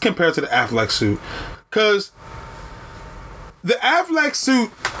wouldn't compare it to the Affleck suit, because the Affleck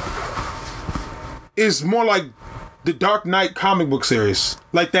suit is more like the Dark Knight comic book series,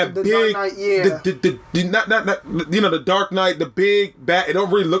 like that the big, Dark Knight, yeah. not you know, the Dark Knight, the big bat. It don't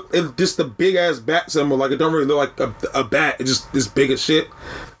really look. It's just the big ass bat symbol. Like it don't really look like a bat. It's just this big as shit.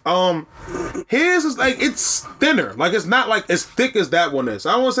 His is like it's thinner. Like it's not like as thick as that one is.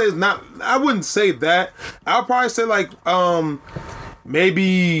 I won't say it's not. I wouldn't say that. I'll probably say like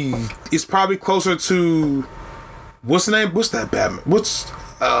maybe it's probably closer to what's the name? What's that Batman? What's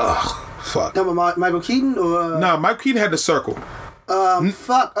fuck. Michael Keaton or no? Michael Keaton had the circle.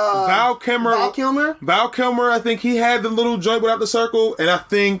 Val Kilmer. Val Kilmer. I think he had the little joint without the circle, and I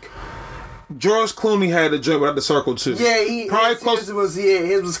think George Clooney had the joint without the circle too. Yeah, probably close. His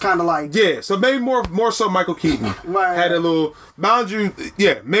was kind of like so maybe more so Michael Keaton had a little. Mind you,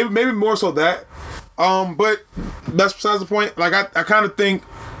 maybe more so that. But that's besides the point. Like I kind of think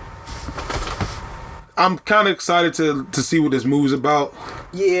I'm kind of excited to see what this movie's about.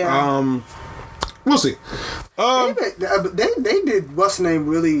 Yeah. We'll see. They did what's the name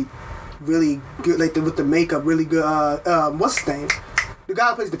really good, like with the makeup really good. What's his name? The guy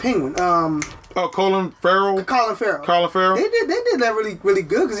who plays the Penguin. Colin Farrell. Colin Farrell. They did that really really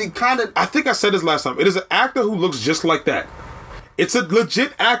good because he kind of. I think I said this last time. It is an actor who looks just like that. It's a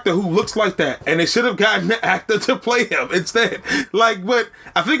legit actor who looks like that, and they should have gotten the actor to play him instead. Like, but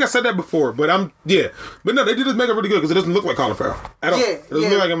I think I said that before. But but no, they did his makeup really good because it doesn't look like Colin Farrell at all. Yeah, it doesn't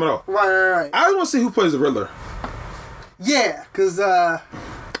look like him at all. Right. I want to see who plays the Riddler. Yeah, because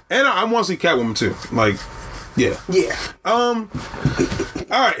and I want to see Catwoman too. Like, yeah. All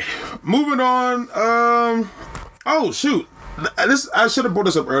right, moving on. Oh shoot. I should have brought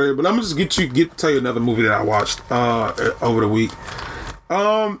this up earlier, but I'm gonna just tell you another movie that I watched over the week.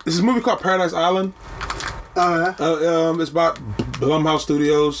 This is a movie called Paradise Island. It's about Blumhouse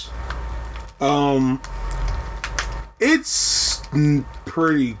Studios. It's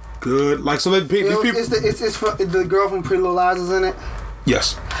pretty good. Like, so these people. It's for the girl from Pretty Little Lies is in it.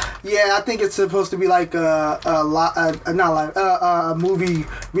 Yes. Yeah, I think it's supposed to be like a movie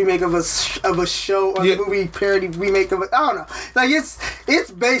remake of a show, or a movie parody remake of it. I don't know. Like it's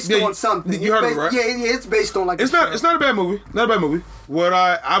based on something. You heard it, right? Yeah, it's based on like. It's not a bad movie. Not a bad movie. What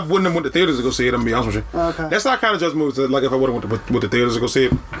I wouldn't have went to theaters to go see it. I'm gonna be honest with you. Okay. That's how I kind of judge movies. Like if I would have went to the theaters to go see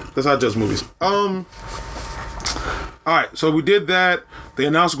it. That's how I judge movies. All right, so we did that. They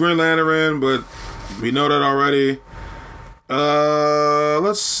announced Green Lantern, but we know that already.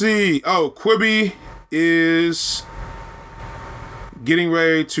 Let's see. Oh, Quibi is getting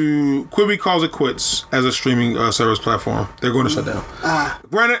ready to. Quibi calls it quits as a streaming service platform. They're going to shut down.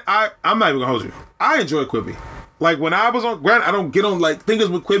 Granted, I'm not even gonna hold you. I enjoy Quibi. Like when I was on. Granted, I don't get on like things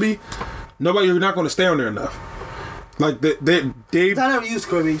with Quibi. You're not going to stay on there enough. Like they I never used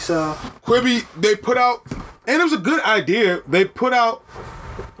Quibi, so Quibi they put out, and it was a good idea. They put out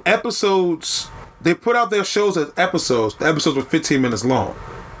episodes. They put out their shows as episodes. The episodes were 15 minutes long.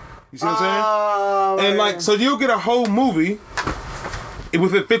 You see what I'm saying? And like, so you'll get a whole movie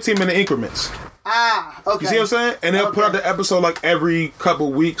within 15-minute increments. Okay. You see what I'm saying? And they'll put out the episode like every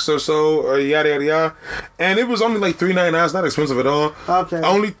couple weeks or so, or yada yada yada. And it was only like $3.99. It's not expensive at all. Okay.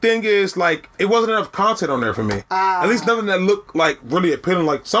 Only thing is, like, it wasn't enough content on there for me. At least nothing that looked like really appealing.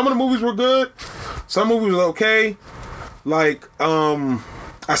 Like some of the movies were good. Some movies are okay. Like, I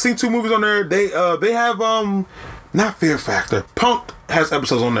seen 2 movies on there. They have not Fear Factor. Punk has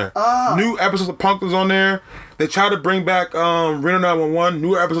episodes on there. New episodes of Punk is on there. They try to bring back Reno 911.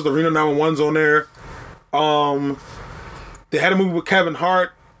 Newer episodes of Reno 911's on there. They had a movie with Kevin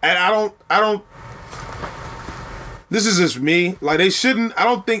Hart, and I don't. This is just me. Like, they shouldn't.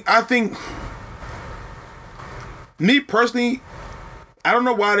 I think. Me personally, I don't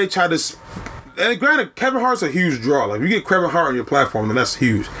know why they try to. And granted, Kevin Hart's a huge draw. Like, if you get Kevin Hart on your platform, then that's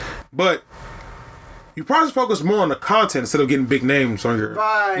huge. But you probably focus more on the content instead of getting big names on your.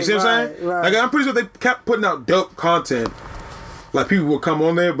 Right. You see what I'm saying? Right. Like, I'm pretty sure they kept putting out dope content. Like, people would come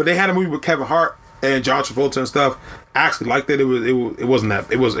on there, but they had a movie with Kevin Hart and John Travolta and stuff. I actually liked it. It wasn't that.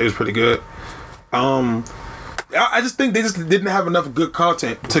 It was pretty good. I just think they just didn't have enough good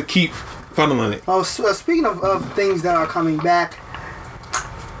content to keep funneling it. Oh, speaking of things that are coming back,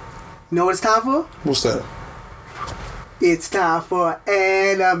 you know what it's time for? What's that? It's time for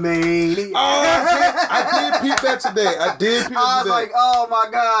Animaniacs. Oh, I did peep that today. I was like, oh my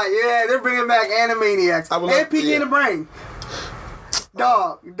god, yeah, they're bringing back Animaniacs. And Pinky and the Brain.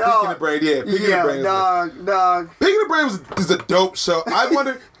 Dog. Pinky and the Brain, yeah. Pinky and the Brain. Dog. Pinky and the Brain is a dope show. I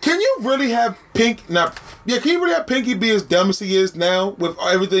wonder, can you really have Pinky be as dumb as he is now with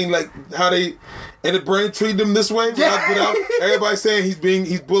everything, like how they and the Brain treat him this way without everybody saying he's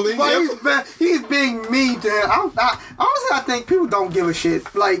bullying him? He's being mean to him. Honestly, I think people don't give a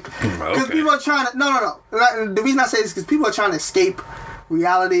shit. Like, because people are trying to. No. The reason I say this is because people are trying to escape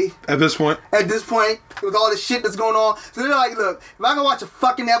reality at this point with all the shit that's going on. So they're like, look, if I can watch a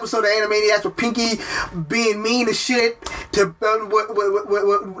fucking episode of Animaniacs with Pinky being mean as shit to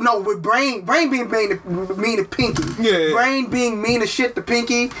with Brain being mean to Pinky, Brain being mean as shit to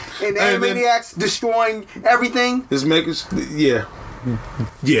Pinky, and Animaniacs destroying everything. This makes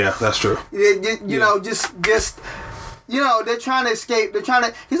that's true. You know, just they're trying to escape. They're trying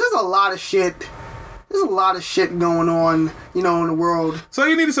to. Because there's a lot of shit. There's a lot of shit going on, in the world. So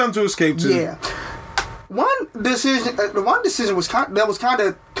you needed something to escape to. Yeah. One decision was kind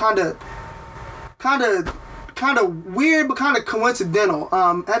of weird, but kind of coincidental.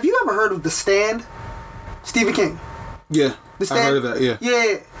 Have you ever heard of The Stand? Stephen King. Yeah. The Stand. I heard of that. Yeah.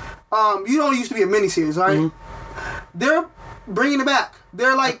 Yeah. You know, it used to be a miniseries, right? Mm-hmm. They're bringing it back.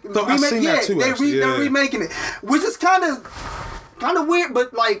 They're like remaking that too. They're remaking it, which is kind of weird,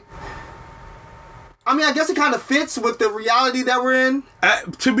 but like. I mean, I guess it kind of fits with the reality that we're in.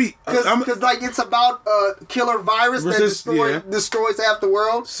 Because like it's about a killer virus that destroys half the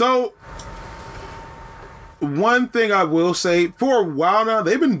world. So, one thing I will say, for a while now,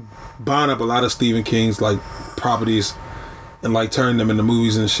 they've been buying up a lot of Stephen King's like properties and like turning them into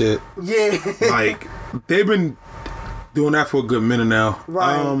movies and shit. Yeah. Like they've been doing that for a good minute now.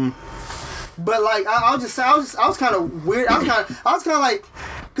 Right. But like I was kind of weird. I was kind of like.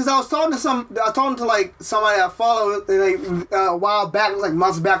 Because I was talking to like somebody I follow a while back, it was like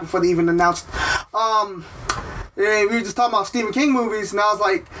months back before they even announced. And we were just talking about Stephen King movies, and I was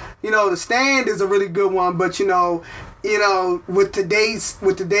like, The Stand is a really good one, but with today's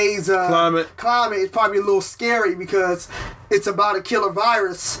climate, it's probably a little scary because it's about a killer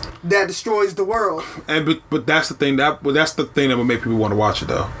virus that destroys the world. But that's the thing that would make people want to watch it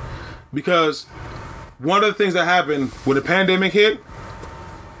though, because one of the things that happened when the pandemic hit.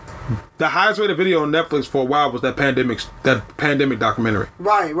 The highest rated video on Netflix for a while was that pandemic documentary.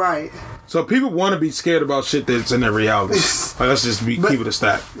 Right. So people want to be scared about shit that's in their reality. Like, let's just keep it a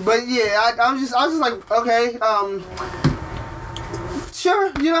stack. But yeah, I was just like, okay,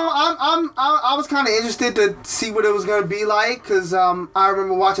 sure. I was kind of interested to see what it was gonna be like because I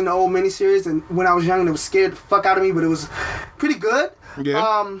remember watching the old miniseries and when I was young, it was scared the fuck out of me, but it was pretty good.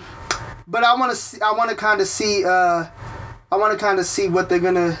 Yeah. But I want to kind of see what they're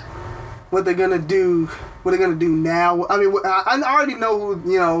gonna do. What they're gonna do now? I mean, I already know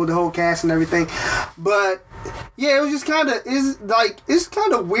who, the whole cast and everything, but yeah, it was just kind of it's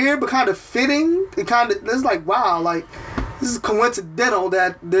kind of weird, but kind of fitting. It's like wow, like this is coincidental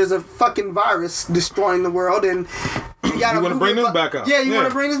that there's a fucking virus destroying the world, and you want to bring this back up. Yeah, you want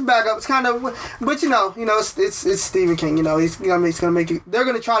to bring this back up. It's kind of, but it's Stephen King. He's gonna make it. They're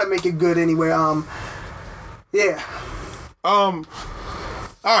gonna try to make it good anyway. Yeah.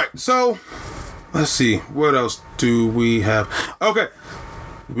 All right, so let's see. What else do we have? Okay,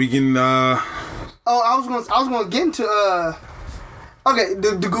 we can. I was gonna get into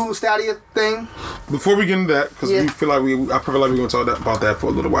the Google Stadia thing. Before we get into that, because I feel like we're gonna talk about that for a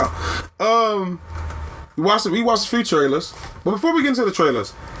little while. We watched a few trailers, but before we get into the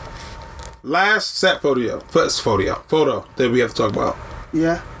trailers, first photo that we have to talk about.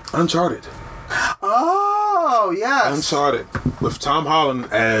 Yeah. Uncharted. Oh Oh yes. Uncharted with Tom Holland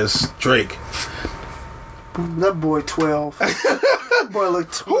as Drake. That boy 12. That boy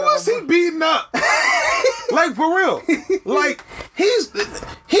look 12. Who is he beating up? Like for real? Like he's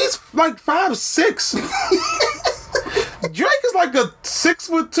like 5'6". Drake is like a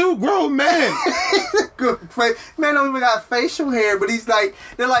 6'2" grown man. Man don't even got facial hair, but he's like,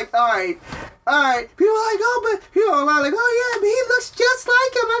 they're like, all right. People are like, oh, but people are like, oh yeah, but he looks just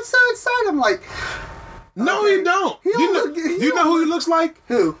like him. I'm so excited. I'm like, no, he don't. You know who he looks like?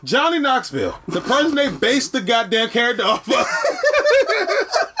 Who? Johnny Knoxville, the person they based the goddamn character off of.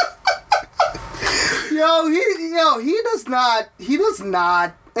 He does not.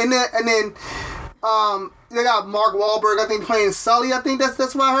 And then, they got Mark Wahlberg, I think, playing Sully. I think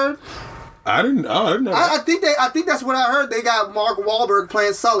that's what I heard. I didn't know. I think that's what I heard. They got Mark Wahlberg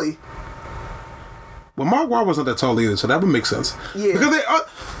playing Sully. Well, Mark Wahlberg wasn't that tall either, so that would make sense. Yeah. Because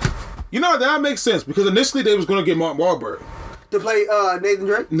that makes sense. Because initially they was going to get Mark Wahlberg to play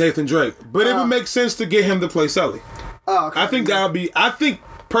Nathan Drake. But it would make sense to get him to play Sully. Oh, okay. I think that would be. I think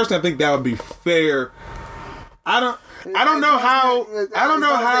fair. I don't know how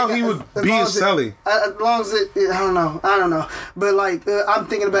he would be a Sully. As long as I don't know. But like I'm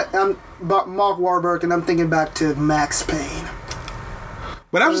thinking about Mark Wahlberg, and I'm thinking back to Max Payne.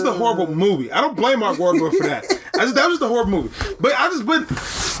 But that was just a horrible movie. I don't blame Mark Wahlberg for that. That was just a horrible movie. But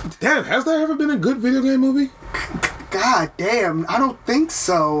damn, has there ever been a good video game movie? God damn, I don't think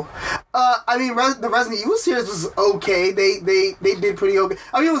so. I mean, the Resident Evil series was okay. They did pretty okay.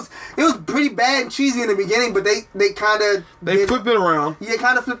 I mean, it was pretty bad and cheesy in the beginning, but they kind of flipped it around. Yeah,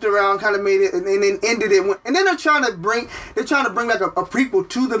 kind of flipped it around, kind of made it, and then ended it. And then they're trying to bring like a prequel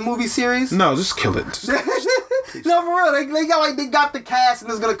to the movie series. No, just kill it. No, for real. They got the cast,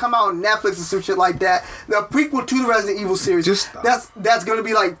 and it's gonna come out on Netflix and some shit like that. The prequel to the Resident Evil series. Just stop. That's gonna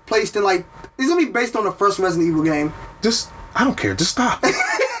be like placed in like. It's gonna be based on the first Resident Evil game. I don't care. Just stop.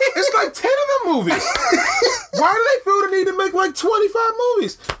 It's like 10 of them movies. Why do they feel the need to make like 25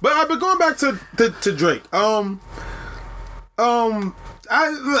 movies? But I've been going back to Drake. I'm gonna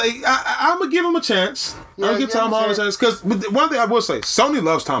give him a chance. I'm gonna give Tom Holland a chance because one thing I will say, Sony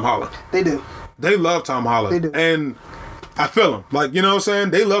loves Tom Holland. They do. They love Tom Holland. They do. And I feel him. Like, you know what I'm saying?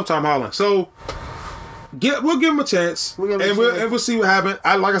 They love Tom Holland. So we'll give him a chance, and we'll see what happens.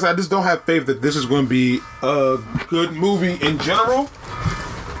 Like I said, I just don't have faith that this is going to be a good movie in general.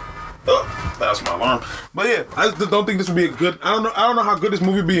 Oh, that's my alarm. But yeah, I just don't think this will be a good. I don't know how good this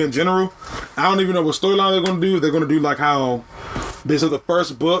movie will be in general. I don't even know what storyline they're going to do. They're going to do like how this is the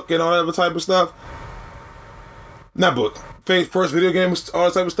first book and all that type of stuff. Not book, first video game, all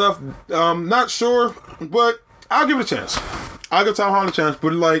that type of stuff. Not sure, but I'll give it a chance. I'll give Tom Holland a chance,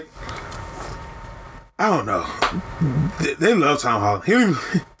 but like. I don't know. They love Tom Holland.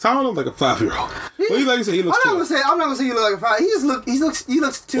 Tom Holland looks like a 5-year-old. Well, like you said, he looks 12. I'm not gonna say he looks like a 5. He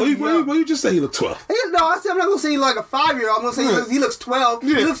looks too young. Well, you just say he looks 12. No, I said I'm not gonna say he looks like a 5-year-old. I'm gonna say he looks 12.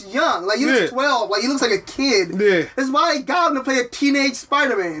 Yeah. He looks young. Like he looks 12. Like he looks like a kid. Yeah. That's why they got him to play a teenage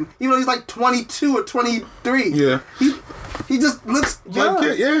Spider-Man. Even though he's like 22 or 23. Yeah. He just looks young. Like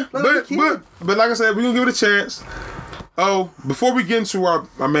a kid, yeah. But like I said, we're gonna give it a chance. Oh, before we get into our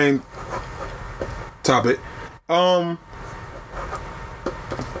main topic,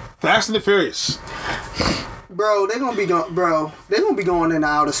 Fast and the Furious. Bro, they're gonna be going into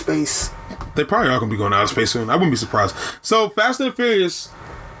outer space. They probably are gonna be going to outer space soon. I wouldn't be surprised. So Fast and the Furious,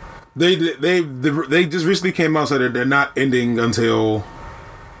 they just recently came out, so they're not ending until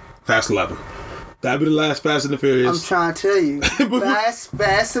Fast 11. That'll be the last Fast and the Furious. I'm trying to tell you, Fast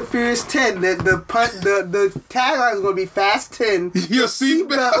and Furious 10. The tagline is gonna be Fast 10. Your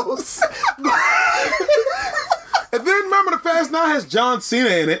seatbelts. And then remember, the Fast 9 has John Cena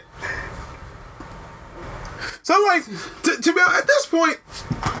in it. So like, to be honest, at this point,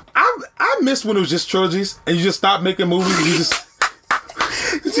 I miss when it was just trilogies and you just stopped making movies. And you just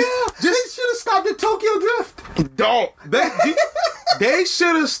they should have stopped at Tokyo Drift. Dog, they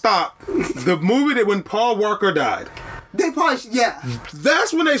should have stopped the movie that when Paul Walker died. They probably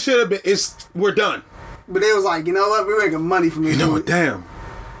That's when they should have been. We're done. But they was like, you know what? We're making money from this. You know what? Damn.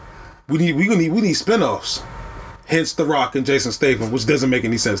 We need spinoffs. Hence The Rock and Jason Statham, which doesn't make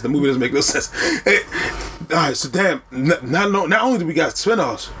any sense. The movie doesn't make no sense. All right, so damn. Not only do we got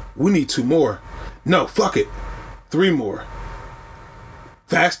spinoffs, we need 2 more. No, fuck it. 3 more.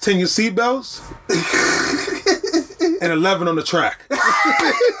 Fast 10 your seatbelts. And 11 on the track.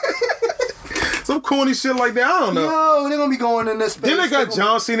 Some corny shit like that. I don't know. No, they're gonna be going in this space. Then they got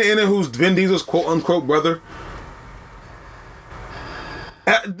John Cena in it, who's Vin Diesel's quote unquote brother.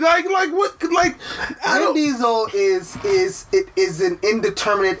 Vin Diesel is an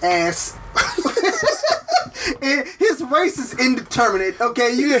indeterminate ass. his race is indeterminate.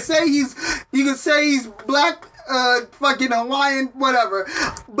 Okay, you can say he's black, fucking Hawaiian, whatever,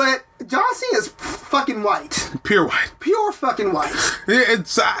 but John Cena is fucking white, Pure white. pure fucking white. Yeah,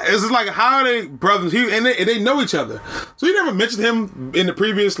 it's like, how are they brothers? And they know each other. So you never mentioned him in the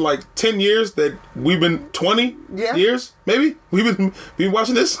previous like 10 years that we've been 20 years, maybe we've been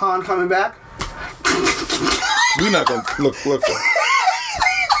watching this. Han coming back. We not gonna look. Look.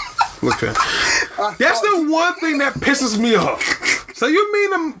 That's the one thing that pisses me off. So you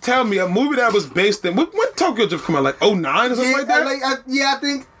mean to tell me a movie that was based in when Tokyo Drift come out, like 2009 or something like that? I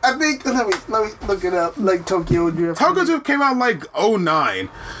think. Let me look it up. Like Tokyo Drift. Tokyo Drift came out like 2009.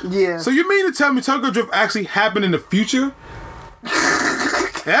 Yeah. So you mean to tell me Tokyo Drift actually happened in the future?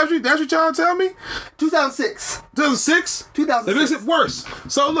 That's what you're trying to tell me? 2006. 2006? 2006. That makes it worse.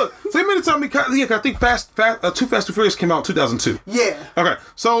 So look, so you mean to tell me? I think Too Fast and Furious came out in 2002. Yeah. Okay,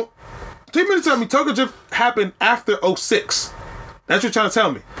 so you mean to tell me Tokyo Drift happened after 2006? That's what you're trying to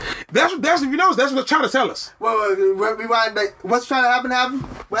tell me. That's if you know, that's what they're trying to tell us. Wait, rewind. What's trying to happen?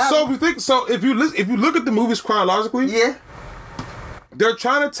 What happened? So if you look at the movies chronologically, yeah, they're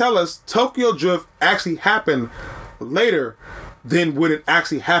trying to tell us Tokyo Drift actually happened later than when it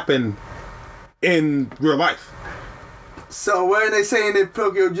actually happened in real life. So where are they saying that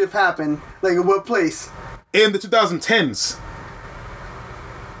Tokyo Drift happened? Like in what place? In the 2010s.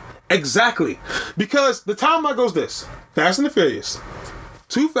 Exactly. Because the timeline goes this. Fast and the Furious.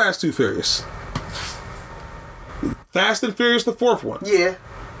 Too Fast, Too Furious. Fast and Furious, the fourth one. Yeah.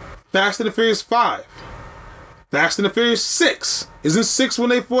 Fast and the Furious 5. Fast and the Furious 6. Isn't 6 when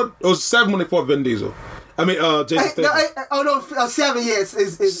they fought, or 7 when they fought Vin Diesel? I mean, Jason Statham. 7, yes.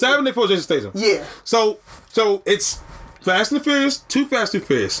 Is 7 they fought Jason Statham. Yeah. So it's Fast and the Furious, Too Fast, Too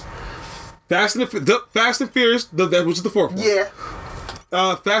Furious. Fast and Furious, that was the fourth one. Yeah.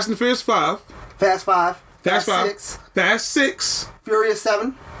 Fast and the Furious 5. Fast 5. Fast 5. 6. Fast 6. Furious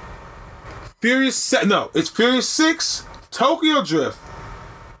 7. Furious 7. No, it's Furious 6, Tokyo Drift.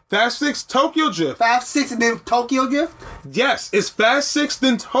 Fast 6, Tokyo Drift. Fast 6 and then Tokyo Drift? Yes, it's Fast 6,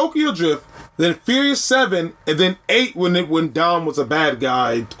 then Tokyo Drift, then Furious 7, and then 8 when Dom was a bad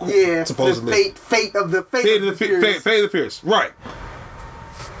guy. Yeah, supposedly. The fate of the Furious. Fate of the Furious. Right.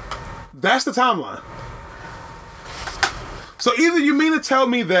 That's the timeline. So either you mean to tell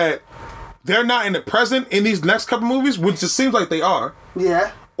me that they're not in the present in these next couple movies, which it seems like they are.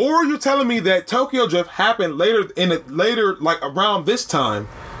 Yeah. Or you're telling me that Tokyo Drift happened later, like around this time,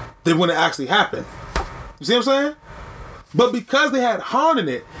 than when it actually happened. You see what I'm saying? But because they had Han in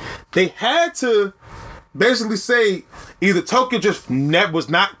it, they had to basically say either Tokyo Drift was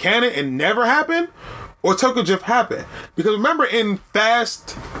not canon and never happened, or Tokyo Drift happened. Because remember the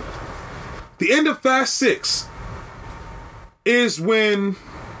end of Fast 6 is when...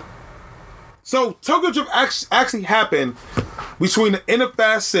 So Tokyo Drift actually happened between the end of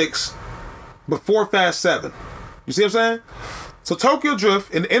Fast 6 before Fast 7. You see what I'm saying? So Tokyo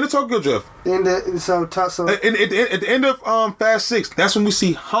Drift, in the end of Tokyo Drift, at the end of Fast 6, that's when we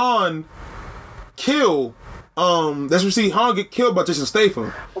see Han kill. That's when we see Han get killed by Jason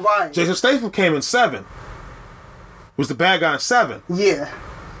Statham. Right. Jason Statham came in 7. Was the bad guy in 7. Yeah.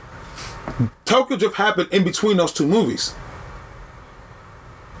 Tokyo Drift happened in between those two movies.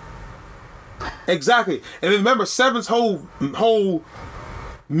 Exactly. And then remember, 7's whole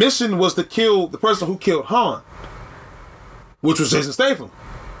mission was to kill the person who killed Han, which was Jason Statham.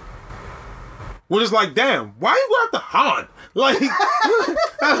 We're just like, damn, why you go after Han? Like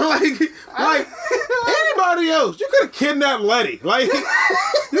anybody else, you could have kidnapped Letty. Like,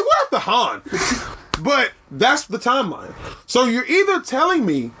 you go after Han. But that's the timeline. So you're either telling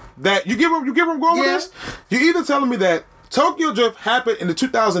me that you get where I'm going with this? You're either telling me that Tokyo Drift happened in the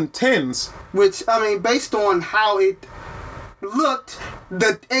 2010s, which, I mean, based on how it looked,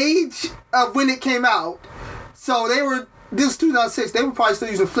 the age of when it came out, so this is 2006, they were probably still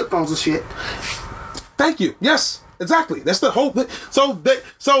using flip phones and shit. Thank you. Yes, exactly. That's the whole thing. So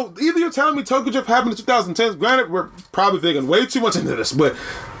either you're telling me Tokyo Drift happened in 2010s, granted, we're probably thinking way too much into this, but at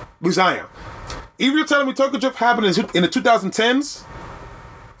least I am. Either you're telling me Tokyo Drift happened in the 2010s,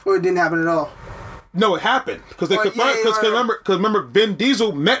 or it didn't happen at all. No, it happened because they confirmed. Because remember, Vin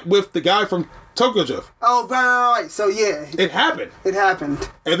Diesel met with the guy from Tokyo Drift. Oh, right. So yeah, it happened. It happened.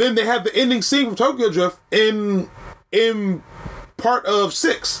 And then they had the ending scene from Tokyo Drift in part of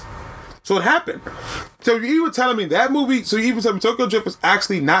 6. So it happened. So you were telling me that movie. So you even telling me Tokyo Drift was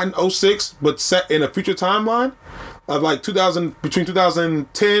actually not in 2006, but set in a future timeline of like between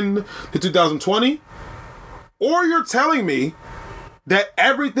 2010 to 2020. Or you're telling me that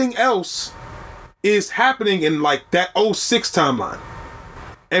everything else is happening in like that 2006 timeline.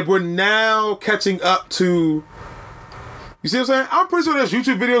 and we're now catching up to. You see what I'm saying? I'm pretty sure there's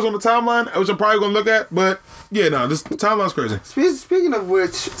YouTube videos on the timeline, which I'm probably gonna look at. But yeah, no, this timeline's crazy. Speaking of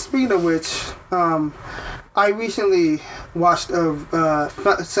which, I recently watched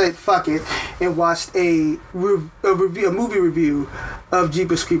said fuck it and watched a movie review of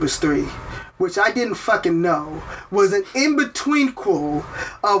Jeepers Creepers 3, which I didn't fucking know was an in between-quel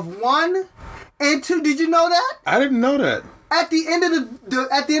of 1 and 2. Did you know that? I didn't know that. At the end of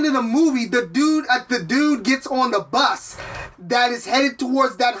the movie, the dude gets on the bus that is headed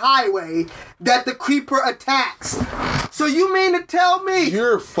towards that highway that the creeper attacks. So you mean to tell me?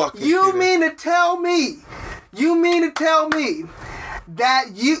 You're fucking kidding. You mean to tell me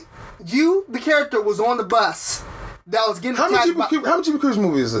that you the character was on the bus that was getting attacked How much Jeepers Creepers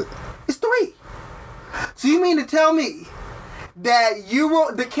movie is it? It's 3. So you mean to tell me that you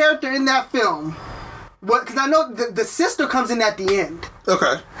wrote the character in that film? What? Because I know the sister comes in at the end.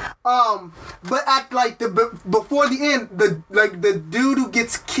 Okay. But at like before the end, the dude who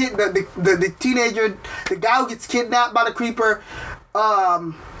gets the teenager, the guy who gets kidnapped by the creeper,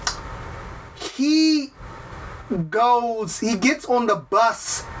 he gets on the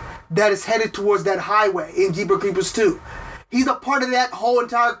bus that is headed towards that highway in Jeepers Creepers 2. He's a part of that whole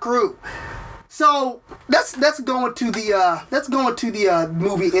entire crew. So let's go into the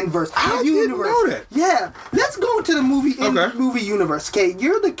movie inverse. I didn't know that. Yeah, let's go into the movie universe. Okay,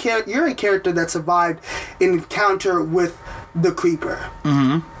 you're a character that survived an encounter with the creeper.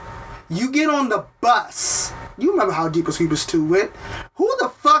 Mm-hmm. You get on the bus. You remember how Jeepers Creepers 2 went? Who the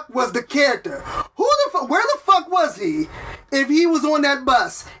fuck was the character? Where the fuck was he if he was on that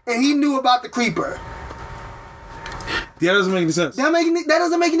bus and he knew about the creeper? Yeah, that doesn't make any sense. That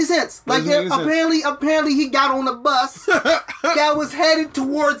doesn't make any sense. Like apparently he got on a bus that was headed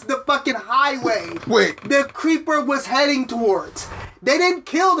towards the fucking highway. Wait. The creeper was heading towards. They didn't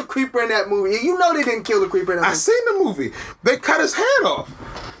kill the creeper in that movie. You know they didn't kill the creeper in that movie. I seen the movie. They cut his hand off.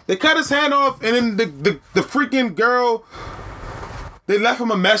 And then the freaking girl, they left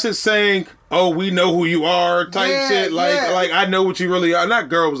him a message saying, "Oh, we know who you are," type shit. Like I know what you really are. That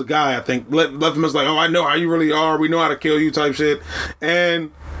girl was a guy, I think. Left him as like, "Oh, I know how you really are. We know how to kill you," type shit.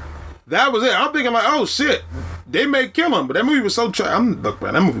 And that was it. I'm thinking like, "Oh shit, they may kill him," but that movie was so look,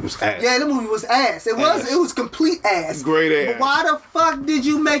 man, that movie was ass. Yeah, that movie was ass. It was complete ass. Great ass. But why the fuck did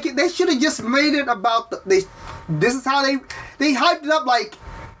you make it? They should have just made it about this is how they hyped it up like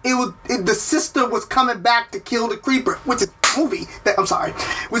the sister was coming back to kill the creeper, which is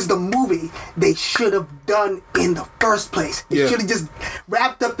the movie they should have done in the first place. They should have just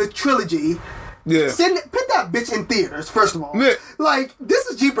wrapped up the trilogy. Yeah. Put that bitch in theaters, first of all. Yeah. Like, this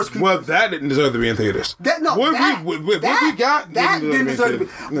is Jeepers Creepers. Well, that didn't deserve to be in theaters. What we got didn't deserve to be.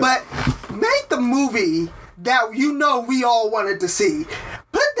 No. But make the movie that we all wanted to see.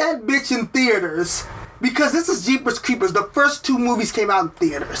 Put that bitch in theaters. Because this is Jeepers Creepers. The first 2 movies came out in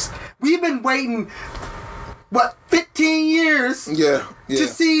theaters. We've been waiting, 15 years to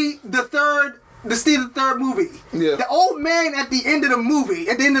see the third movie. Yeah. The old man at the end of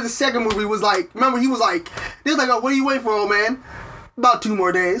the second movie was like, remember, he was like, "Oh, what are you waiting for, old man? About 2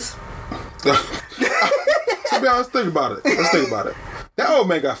 more days." To be honest, think about it. Let's think about it. That old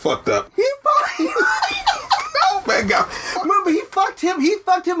man got fucked up. Remember, he fucked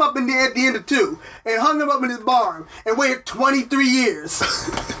him up at the end of 2 and hung him up in his barn and waited 23 years.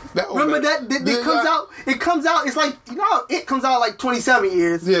 Remember that? It comes out, it's like, it comes out like 27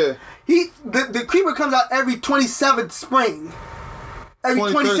 years. Yeah. The creeper comes out every 27th spring. Every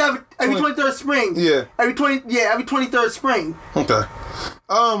 23rd spring. Yeah. Every 23rd spring. Okay.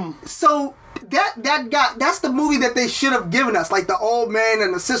 So that's the movie that they should have given us, like the old man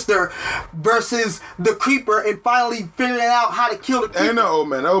and the sister versus the creeper, and finally figuring out how to kill the creeper. Ain't no old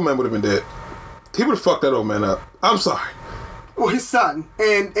man. That old man would have been dead. He would have fucked that old man up. I'm sorry. Well, his son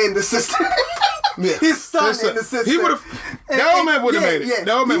and the sister. Yeah. His son and the sister. He would have. That old man would have made it. Yeah.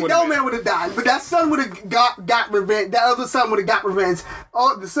 That old man would have died, but that son would have got revenge. That other son would have got revenge.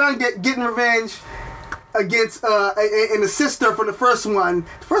 Oh, the son getting revenge against and the sister from the first one.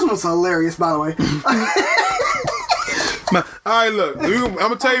 The first one was hilarious, by the way. All right, look. I'm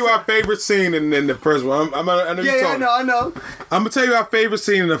gonna tell you our favorite scene in the first one. I know you told me. I know. I'm gonna tell you our favorite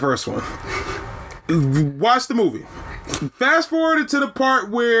scene in the first one. Watch the movie. Fast forward to the part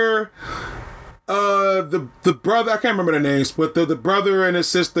where the brother, I can't remember their names, but the brother and his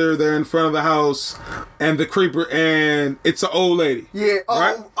sister, they're in front of the house, and the creeper, and it's an old lady. Yeah.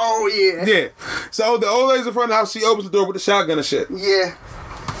 Right? Oh yeah. Yeah. So the old lady's in front of the house. She opens the door with the shotgun and shit. Yeah.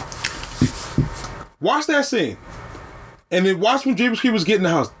 Watch that scene, and then watch when Jeepers Creepers get in the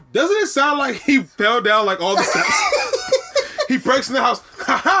house. Doesn't it sound like he fell down like all the steps? He breaks in the house.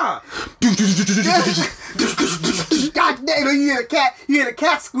 Ha ha! God damn! You hear the cat. You hear the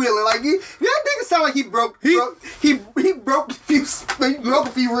cat squealing. Like that nigga sound like he broke a few ribs.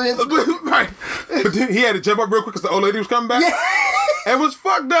 Right. But then he had to jump up real quick because the old lady was coming back. Yeah. And was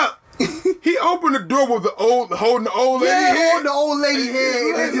fucked up. He opened the door with holding the old lady head. Holding the old lady head.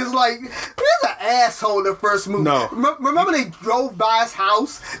 And it's just like, there's an asshole in the first movie. No. Remember they drove by his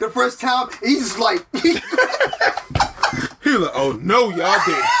house the first time? He just like... He was like, oh no, y'all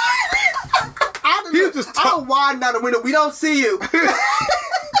did. I'm wide down the window. We don't see you.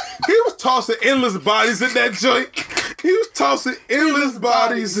 He was tossing endless bodies in that joint. He was tossing endless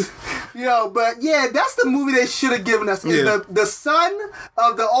bodies. Yo, but yeah, that's the movie they should have given us. Is the son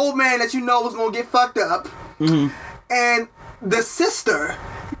of the old man that you know was gonna get fucked up, and the sister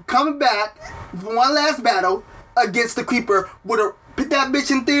coming back for one last battle against the creeper. Would have put that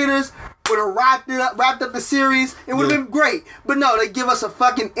bitch in theaters. Would have wrapped up the series. It would have been great. But no, they give us a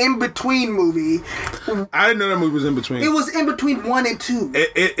fucking in-between movie. I didn't know that movie was in between. It was in between 1 and 2.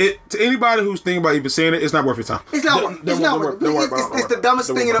 It to anybody who's thinking about even seeing it, it's not worth your time. It's not worth it. It's the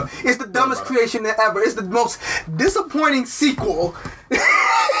dumbest thing. It's the dumbest creation ever. It's the most disappointing sequel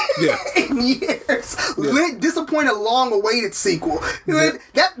in years. Disappointing, long-awaited sequel.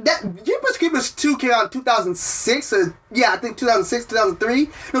 That Jeepers Creepers 2 came out in 2006. I think 2006, 2003.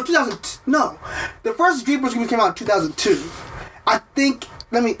 No, 2002. No, the first Jeepers Creepers came out in 2002. I think.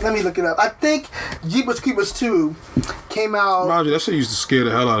 Let me look it up. I think Jeepers Creepers 2 came out. Mind you, that shit used to scare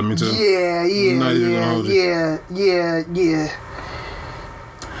the hell out of me too. Yeah.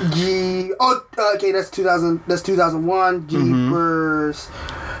 Okay, that's 2000. That's 2001. Jeepers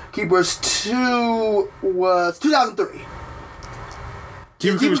Creepers 2 was 2003.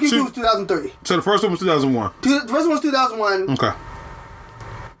 Jeepers Creepers 2 was 2003. So the first one was 2001. The first one was 2001. Okay.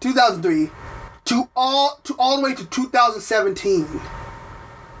 2003 to all the way to 2017.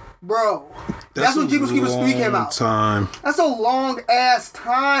 Bro, that's when Jeepers Creepers 3 came out. Time. That's a long ass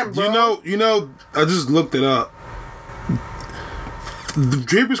time, bro. You know, I just looked it up. The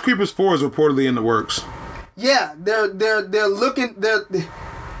Jeepers Creepers 4 is reportedly in the works. Yeah, they're looking. They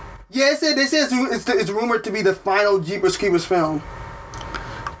said it's rumored to be the final Jeepers Creepers film.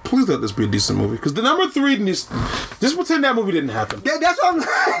 Please let this be a decent movie, because the number 3 just pretend that movie didn't happen. Yeah, that's what I'm.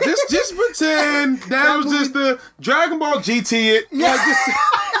 just pretend that was just the Dragon Ball GT. Yeah. Like,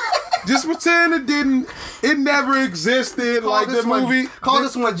 just pretend it never existed. Call like the movie. Call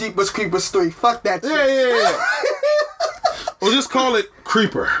this one Jeepers Creepers 3. Fuck that shit. Yeah. Or just call it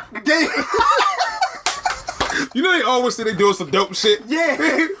Creeper. You know they always say they doing some dope shit. Yeah.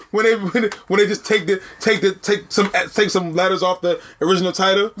 when they just take some letters off the original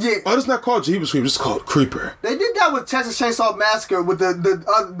title. Yeah. Oh, it's not called Jeepers Creepers. It's called Creeper. They did that with Texas Chainsaw Massacre with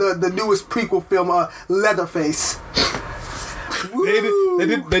the newest prequel film, Leatherface.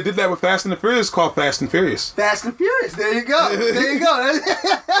 They did that with Fast and the Furious, called Fast and Furious. Fast and Furious. There you go.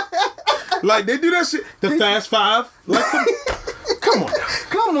 Like they do that shit. The Fast Five. Like, come on.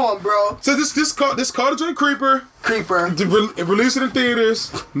 Come on, bro. So this called the joint Creeper. Release it in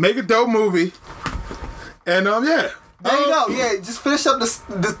theaters. Make a dope movie. And yeah. There you go. Yeah, just finish up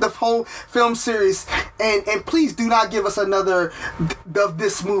the whole film series, and please do not give us another of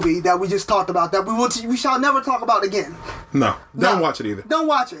this movie that we just talked about that we shall never talk about again. No, don't watch it either. Don't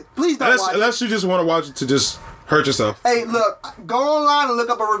watch it. Please don't watch it. Unless you just want to watch it to just hurt yourself. Hey, look, go online and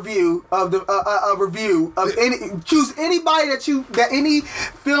look up a review of choose anybody any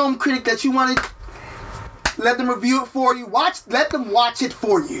film critic that you want to. Let them review it for you. Let them watch it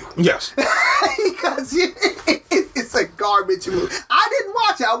for you. Yes. Because it's a garbage movie. I didn't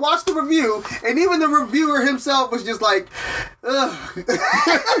watch it. I watched the review, and even the reviewer himself was just like, ugh.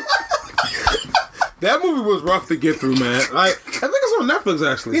 That movie was rough to get through, man. Like, I think it's on Netflix,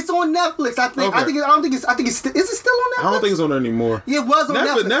 actually. It's on Netflix, I think. Okay. I don't think it's. Is it still on Netflix? I don't think it's on there anymore. Yeah, it was on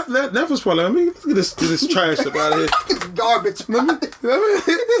Netflix. Netflix probably. Let's get this trash up out of here. It's garbage.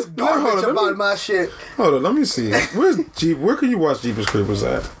 This garbage about my shit. Hold on, let me see. Where can you watch Jeepers Creepers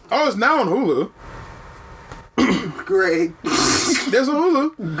at? Oh, it's now on Hulu. Great. There's on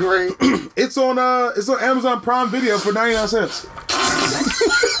Hulu. Great. It's on Amazon Prime Video for 99 cents.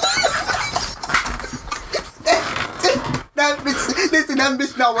 That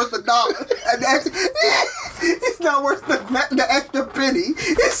bitch not worth $1. It's not worth the extra penny.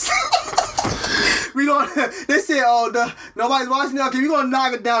 They said, nobody's watching now. We're gonna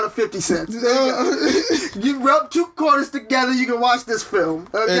knock it down to 50 cents. You rub 2 quarters together, you can watch this film.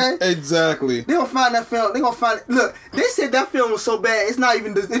 Okay? Exactly. They gonna find that film. They gonna find it. Look, they said that film was so bad. It's not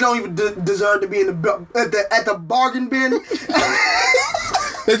even. It don't even deserve to be in at the bargain bin.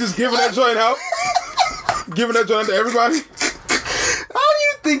 They just giving that joint out. Giving that joint to everybody.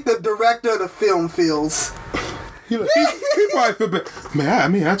 think the director of the film feels? He probably feel bad.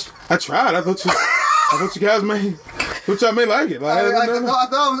 Man, I tried. I thought you guys may like it. Like,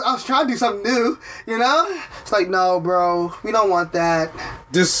 I was trying to do something new, you know? It's like, no, bro, we don't want that.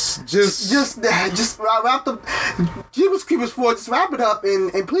 Just wrap the Jeepers Creepers 4. Just wrap it up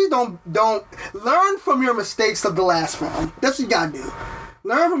and please don't learn from your mistakes of the last film. That's what you gotta do.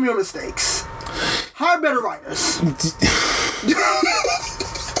 Learn from your mistakes. Hire better writers.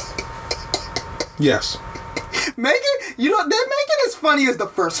 Yes. They make it as funny as the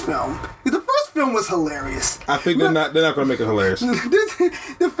first film. The first film was hilarious. I think they're not gonna make it hilarious. I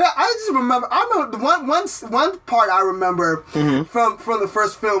remember the one part I remember from the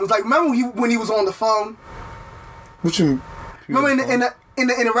first film was like, remember when he was on the phone? What you mean? Remember in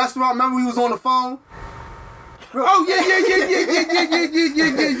the restaurant? Remember he was on the phone? Oh yeah.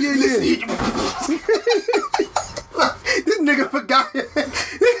 This nigga forgot.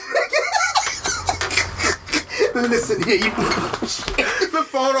 Listen here, you. The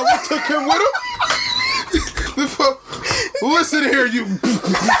phone almost took him with him. The phone. Listen here, you.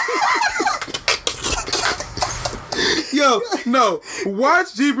 Yo, no.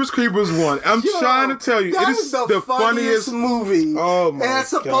 Watch Jeepers Creepers 1. I'm trying to tell you, it is the funniest movie. Oh my god. And it's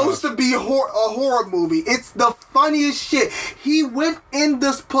supposed to be a horror movie. It's the funniest shit. He went in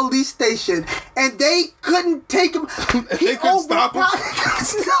this police station and they couldn't take him. They couldn't stop him.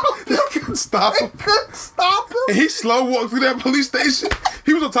 They couldn't stop him. And he slow walked through that police station.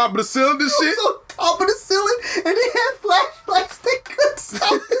 He was on top of the ceiling and shit. He was on top of the ceiling and they had flashlights. They couldn't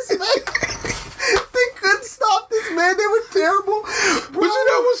stop this man. They couldn't stop this man. They were terrible. Bro. But you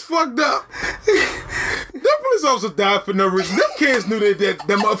know what's fucked up? Them police officers died for no reason. Them kids knew that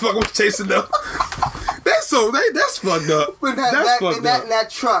motherfucker was chasing them. That's fucked up. But That's fucked up. In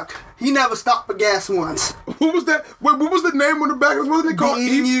that truck, he never stopped for gas once. What was that? Wait, what was the name on the back? Wasn't it called?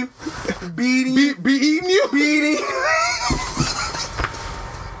 Beating you. Be eating you? Beating.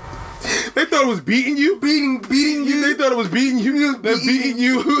 They thought it was beating you? Beating you. They thought it was beating you? They're beating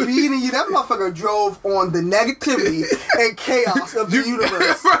you. Beating you. That motherfucker drove on the negativity and chaos of the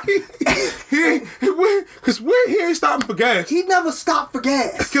universe. Right. Because he ain't stopping for gas. He never stopped for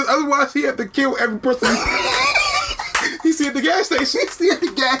gas. Because otherwise he had to kill every person he see at the gas station.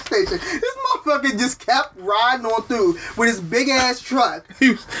 This motherfucker just kept riding on through with his big ass truck.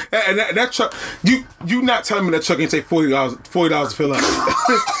 And that truck, you not telling me that truck ain't take $40 to fill up.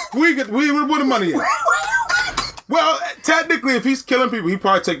 Where the money at? Well, technically, if he's killing people, he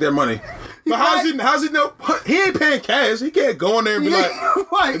probably take their money. But how's he know? He ain't paying cash. He can't go in there and be like,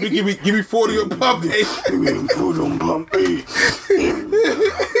 right. give me 40 on pump day. Give me 40 on pump day.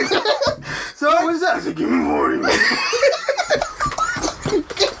 So what's that? I said, give me 40.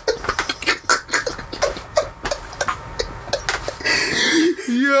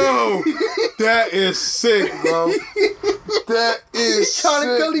 Yo, that is sick, bro. That is sick,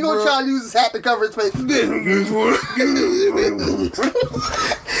 bro. He gonna try to use his hat to cover his face.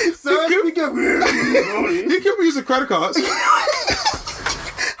 Sir, he could be using credit cards.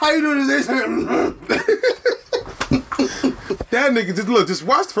 How you doing today? That nigga, just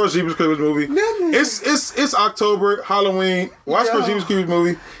watch the first Jeepers Creepers movie. It's October, Halloween. Watch the first Jeepers Creepers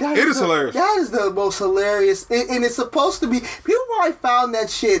movie. It is hilarious. That is the most hilarious, and it's supposed to be. People probably found that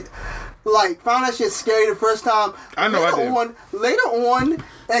shit scary the first time. I know I did. Later on,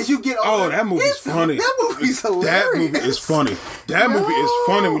 as you get older, that movie's funny. That movie's hilarious. That movie is funny. That movie is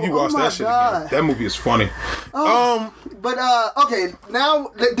funny when you watch that shit again. That movie is funny. But okay, now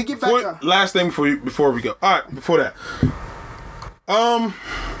to get back to last thing before we go. All right, before that,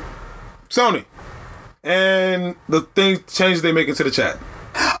 Sony and the changes they making to the chat.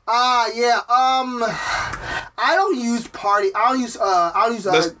 Yeah. I don't use party. I don't use.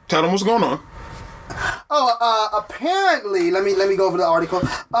 Let's tell them what's going on. Apparently, let me go over the article.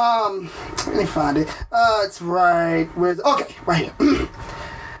 Let me find it. It's right. Okay, right here.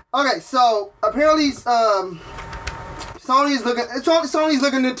 Okay, so apparently, Sony's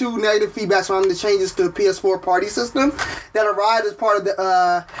looking into negative feedback surrounding the changes to the PS4 party system that arrived as part of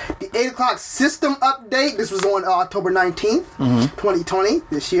the 8 o'clock system update. This was on October 19th, 2020,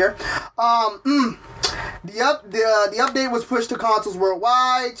 this year. The update was pushed to consoles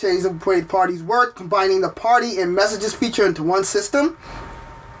worldwide, changed the way parties work, combining the party and messages feature into one system.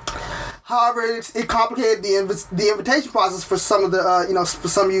 However, it complicated the invitation process for some of the for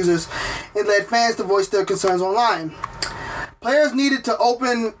some users, and led fans to voice their concerns online. Players needed to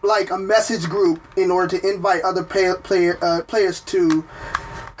open a message group in order to invite other players to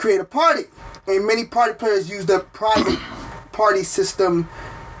create a party, and many party players use the private party system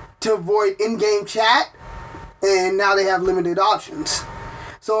to avoid in-game chat, and now they have limited options.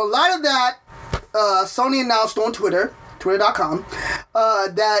 So in light of that, Sony announced on Twitter.com,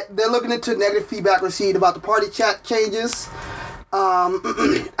 that they're looking into negative feedback received about the party chat changes. I'll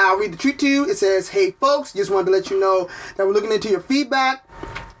read the tweet to you. It says, "Hey folks, just wanted to let you know that we're looking into your feedback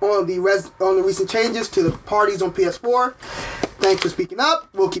on the recent changes to the parties on PS4. Thanks for speaking up.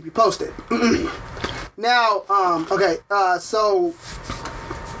 We'll keep you posted." Now,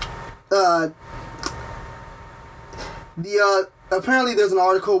 apparently there's an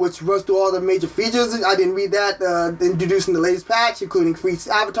article which runs through all the major features. I didn't read that. Introducing the latest patch, including free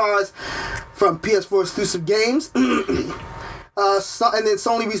avatars from PS4 exclusive games. And then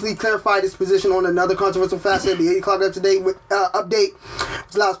Sony recently clarified its position on another controversial facet, the 8 o'clock update, which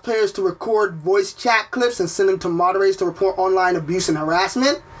allows players to record voice chat clips and send them to moderators to report online abuse and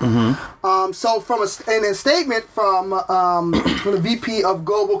harassment. So from a statement from the VP of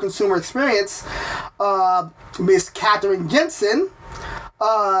Global Consumer Experience, Miss Catherine Jensen,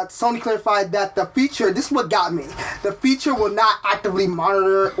 Sony clarified that the feature, this is what got me, the feature will not actively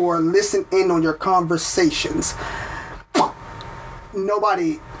monitor or listen in on your conversations.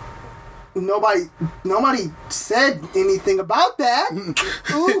 Nobody said anything about that.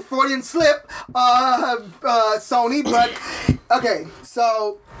 Ooh, Freudian slip, Sony. But okay,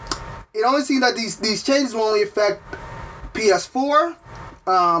 so it only seems that these changes will only affect PS4.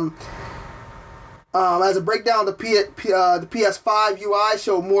 As a breakdown, the PS5 UI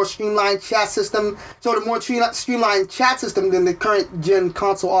showed more streamlined chat system. Showed a more streamlined chat system than the current gen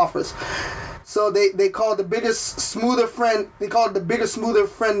console offers. So they called the biggest, smoother friend. They called it the biggest, smoother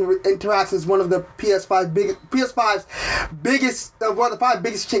friend interactions. One of the PS5's biggest, one of the 5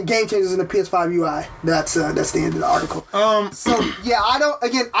 biggest game changers in the PS5 UI. That's the end of the article. So yeah, I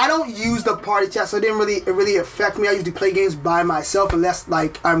don't use the party chat, so it really affect me. I usually play games by myself unless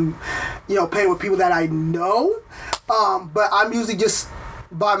like I'm, playing with people that I know. But I'm usually just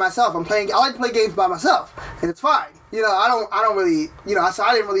by myself. I like to play games by myself, and it's fine. I don't really, so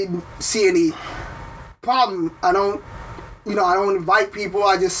I didn't really see any problem. I don't invite people.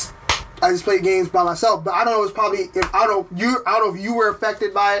 I just play games by myself. But I don't know. It's probably I don't know if you were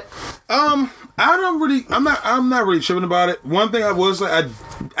affected by it. I'm not really tripping about it. One thing I was like,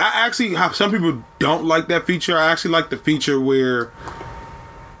 I actually have, some people don't like that feature. I actually like the feature where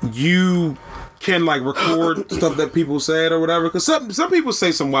you can like record stuff that people said or whatever, because some people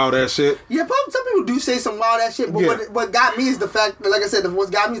say some wild ass shit. Yeah, some people do say some wild ass shit, but yeah. What got me is the fact, like I said,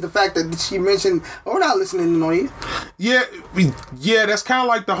 what got me is the fact that she mentioned, "Oh, we're not listening on you." Yeah, that's kind of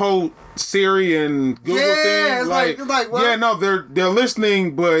like the whole Siri and Google thing. It's like well, yeah, no, they're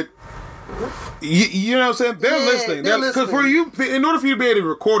listening, but you know what I'm saying? They're listening. Because for you, in order for you to be able to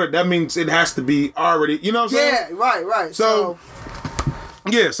record it, that means it has to be already. You know what I'm saying? Yeah, right. So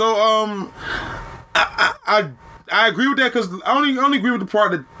yeah, so I agree with that, because I only agree with the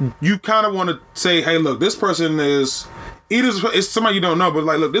part that you kind of want to say, hey, look, this person is either it's somebody you don't know, but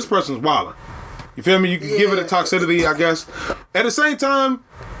like, look, this person's wilding. You feel me? You can give it a toxicity, I guess. At the same time,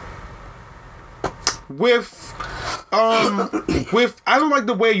 with I don't like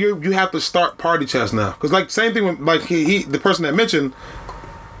the way you have to start party chats now, because like same thing with like the person that mentioned.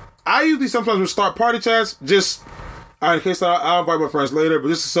 I usually sometimes would start party chats just. All right, in case I'll invite my friends later, but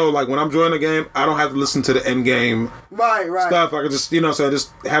this is so like when I'm joining the game, I don't have to listen to the end game stuff. I can just, so I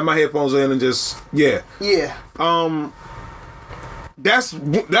just have my headphones in and just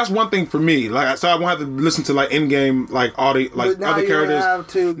That's one thing for me. Like, so I won't have to listen to like end game like audio, like other characters. Have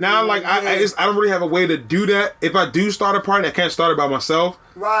to, now, like I don't really have a way to do that. If I do start a party, I can't start it by myself.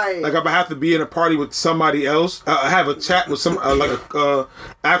 Right. Like if I have to be in a party with somebody else, I have a chat with some like a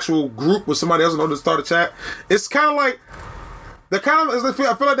actual group with somebody else in order to start a chat. It's kind of like I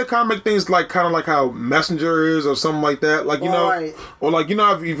feel like they kind of make things like kind of like how Messenger is or something like that. Like or like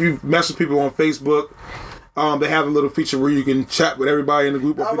if you message people on Facebook. They have a little feature where you can chat with everybody in the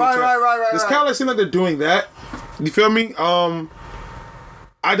group. Right. It's kind of like seems like they're doing that. You feel me?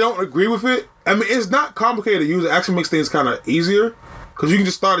 I don't agree with it. I mean, it's not complicated to use. It actually makes things kind of easier, because you can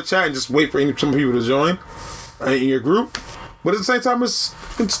just start a chat and just wait for some people to join in your group. But at the same time, it's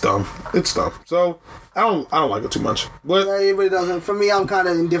dumb. It's dumb. So I don't like it too much. But yeah, it really doesn't. For me, I'm kind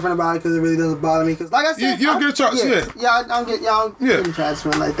of indifferent about it because it really doesn't bother me. Because like I said, you don't get a chance. I don't get a chance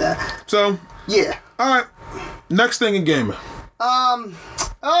like that. So yeah. All right. Next thing in gaming. All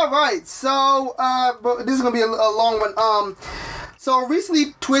right. So, but this is gonna be a long one. So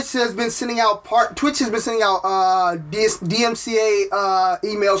recently, Twitch has been sending out DMCA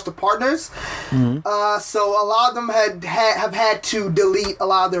emails to partners. Mm-hmm. So a lot of them have had to delete a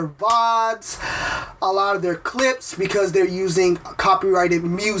lot of their VODs, a lot of their clips, because they're using copyrighted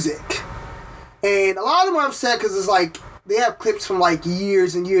music, and a lot of them are upset because it's like clips from like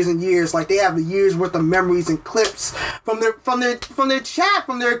years and years and years. Like they have a year's worth of memories and clips from their chat,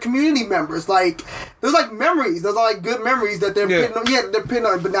 from their community members. Like there's like memories. There's like good memories that they're they're pinning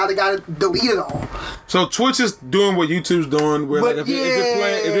on, but now they gotta delete it all. So Twitch is doing what YouTube's doing, where like if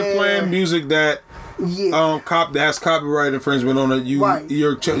you're playing music that that's copyright infringement on it, your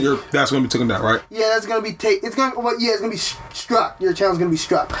that's gonna be taken down, right? Yeah, that's gonna be it's gonna be struck. Your channel's gonna be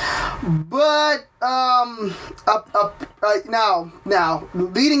struck. But now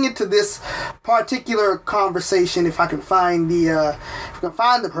leading into this particular conversation, if I can find the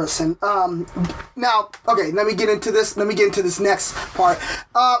person. Now, okay, let me get into this next part.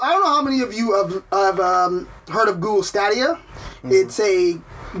 I don't know how many of you have heard of Google Stadia. Mm-hmm. It's a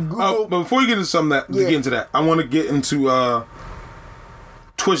Google. But before you get into get into that, I want to get into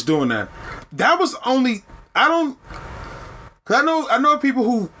Twitch doing that. That was only I know people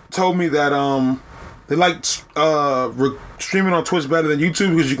who told me that they like streaming on Twitch better than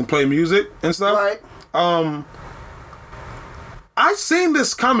YouTube because you can play music and stuff. Right. I seen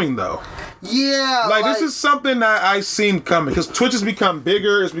this coming though. Yeah, like this is something that I seen coming because Twitch has become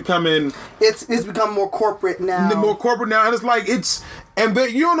bigger. It's become more corporate now. And it's like and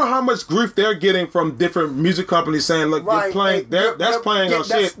you don't know how much grief they're getting from different music companies saying, "Look, you're playing. That's playing our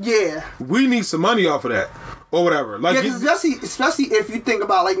shit. Yeah, we need some money off of that." Or whatever. Like especially if you think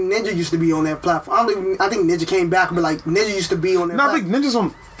about like Ninja used to be on that platform. I think Ninja came back, but like Ninja used to be on that platform. I think Ninja's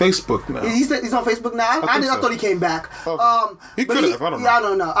on Facebook now. He's on Facebook now? I thought he came back. Okay. He could have, I don't know. Yeah, I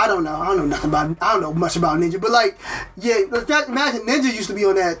don't know. I don't know nothing about I don't know much about Ninja. But like, imagine Ninja used to be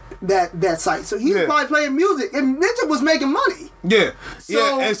on that site. So he was probably playing music and Ninja was making money. Yeah.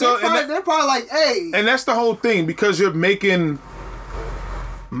 So, and they're probably like, hey. And that's the whole thing, because you're making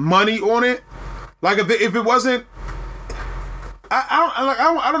money on it. Like if it wasn't,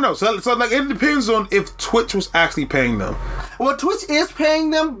 I don't know. So like it depends on if Twitch was actually paying them. Well, Twitch is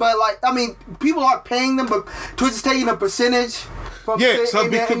paying them, but like people are paying them, but Twitch is taking a percentage. Because Twitch is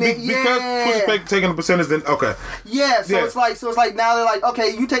taking a percentage, then okay. Yeah, so it's like now they're like,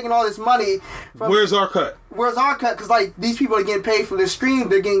 okay, you taking all this money. Where's our cut? Because like these people are getting paid for their stream,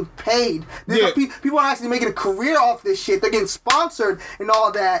 they're getting paid. People are actually making a career off this shit. They're getting sponsored and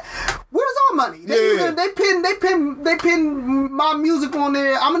all that. Where's our money? They pin my music on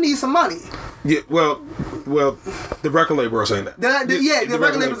there. I'm gonna need some money. Yeah, well, the record label are saying that. The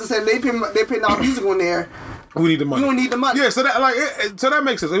record labels are saying they pin our music on there. We need the money. You don't need the money. Yeah, so that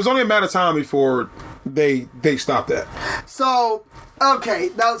makes sense. It was only a matter of time before they stopped that. So okay,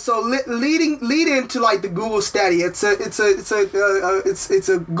 now lead into like the Google Stadia. It's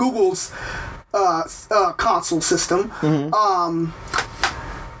a Google's console system. Mm-hmm.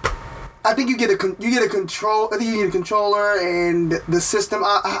 I think you get a control. I think you get a controller and the system.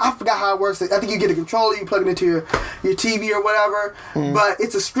 I forgot how it works. I think you get a controller. You plug it into your TV or whatever. Mm. But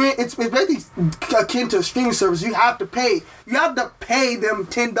it's a stream. It's basically akin to a streaming service. You have to pay. You have to pay them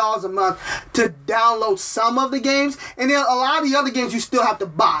 $10 a month to download some of the games, and then a lot of the other games you still have to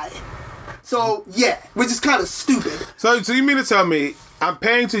buy. So yeah, which is kind of stupid. So you mean to tell me I'm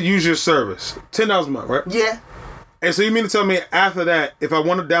paying to use your service $10 a month, right? Yeah. And so you mean to tell me after that, if I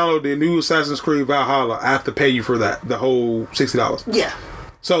want to download the new Assassin's Creed Valhalla, I have to pay you for that, the whole $60? Yeah.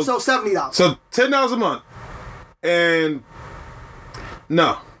 So $70. So $10 a month. And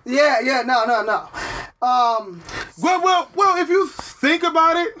no. Yeah, no. Well, if you think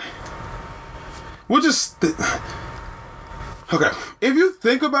about it, okay. If you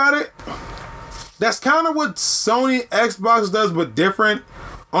think about it, that's kind of what Sony Xbox does, but different.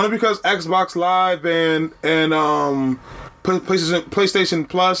 Only because Xbox Live and PlayStation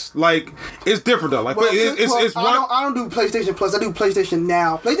Plus, like, it's different though. Like, it's one. I don't do PlayStation Plus. I do PlayStation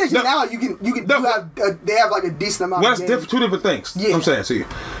Now. PlayStation Now, they have like a decent amount. Well, of that's two different things. Yeah. I'm saying to you.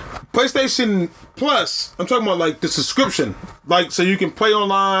 PlayStation Plus, I'm talking about like the subscription, like so you can play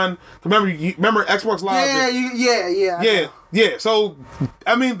online. Remember Xbox Live? Yeah. So,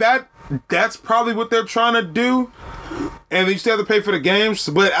 I mean that's probably what they're trying to do. And you still have to pay for the games,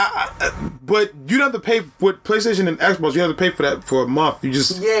 but you don't have to pay with PlayStation and Xbox. You have to pay for that for a month. You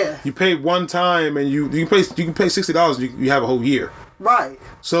pay one time, and you can pay $60. And you have a whole year. Right.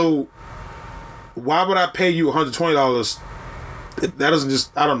 So why would I pay you $120? That doesn't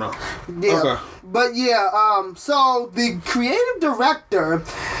just, I don't know. Yeah. Okay. But yeah. So the creative director,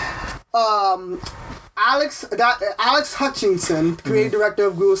 Alex Hutchinson, creative director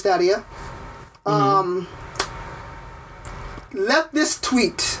of Google Stadia, left this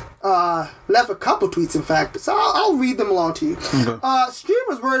tweet left a couple tweets, in fact. So I'll read them along to you. Okay.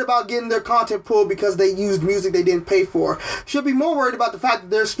 Streamers worried about getting their content pulled because they used music they didn't pay for should be more worried about the fact that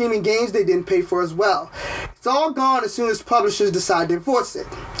they're streaming games they didn't pay for as well. It's all gone as soon as publishers decide to enforce it.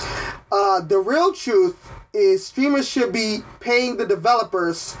 The real truth is streamers should be paying the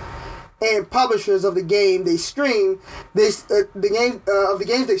developers and publishers of the game they stream, of the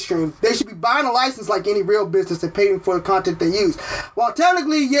games they stream. They should be buying a license like any real business and paying for the content they use. While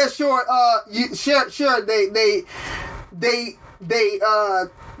technically, yeah, sure, they're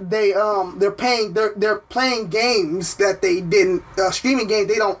playing games that they didn't streaming games.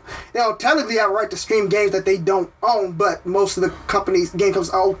 They don't technically have a right to stream games that they don't own, but most of the game companies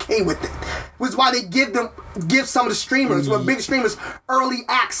are okay with it, which is why they give some of the streamers, big streamers, early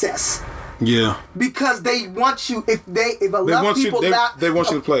access. Yeah. Because they want you, if they want you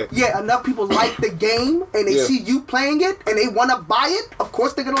to play it. Yeah, enough people like the game and they see you playing it and they want to buy it. Of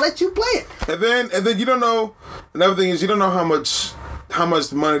course, they're gonna let you play it. And then you don't know. Another thing is you don't know how much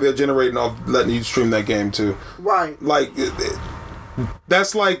money they're generating off letting you stream that game too. Right. Like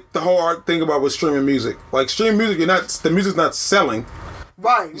that's like the whole thing about with streaming music. Like streaming music, the music's not selling.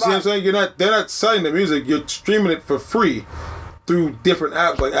 Right. You see what I'm saying? They're not selling the music. You're streaming it for free through different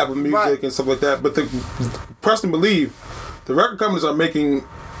apps like Apple Music and stuff like that. But trust and believe, the record companies are making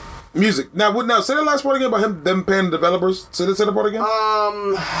music. Now say the last part again about them paying the developers. Say the part again.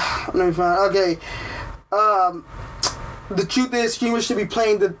 Let me find. Okay. The truth is, streamers should be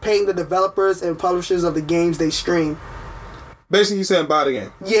paying the developers and publishers of the games they stream. Basically, he's saying buy the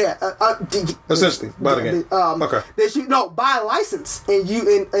game. Yeah. Essentially, buy the game. Okay. They should buy a license and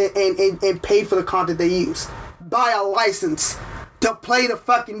pay for the content they use. Buy a license to play the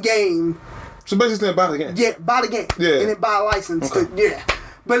fucking game. So basically, saying buy the game. Yeah, buy the game. Yeah. And then buy a license. Okay.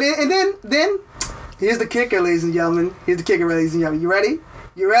 But then here's the kicker, ladies and gentlemen. You ready?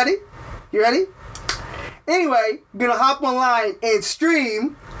 You ready? Anyway, gonna hop online and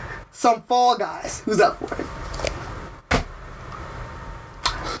stream some Fall Guys. Who's up for it?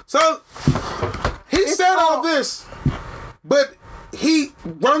 So he said all this, but he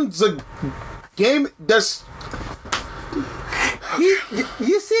runs a game that's.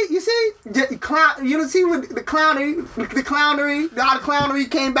 You see, clown. You don't see what the clownery, how the clownery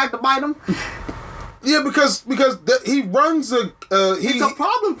came back to bite him. Yeah, because he runs a. It's a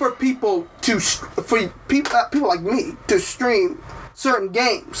problem for people people like me to stream certain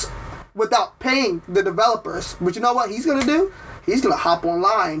games without paying the developers. But you know what he's gonna do? He's gonna hop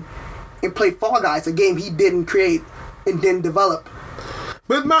online and play Fall Guys, a game he didn't create and didn't develop.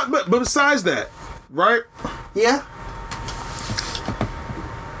 But besides that, right? Yeah.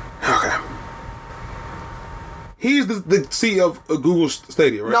 Okay. He's the CEO of Google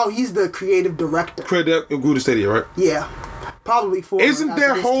Stadia, right? No, he's the creative director. Creative of Google Stadia, right? Yeah. Probably for. Isn't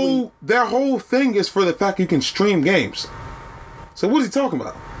their whole thing is for the fact you can stream games? So what is he talking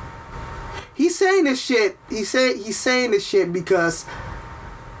about? He's saying this shit. He's saying this shit because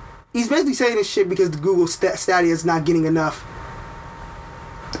he's basically saying this shit because the Google Stadia is not getting enough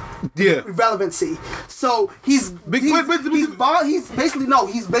relevancy. So he's basically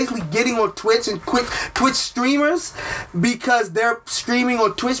getting on Twitch and Twitch streamers because they're streaming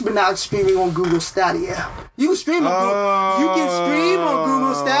on Twitch but not streaming on Google Stadia. You can stream on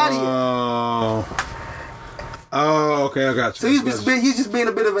Google Stadia. Oh, okay, I got you. So he's just being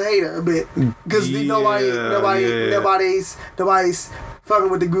a bit of a hater, a bit, because nobody's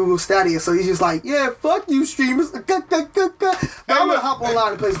fucking with the Google Stadia. So he's just like, yeah, fuck you, streamers. But I'm gonna hop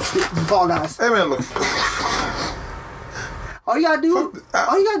online and play some Fall Guys. Hey man, look. All you gotta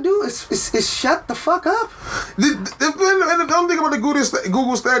do is shut the fuck up. And the dumb thing about the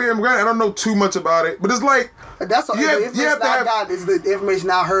Google Stadia, I don't know too much about it, but it's like that's all. The information I got is the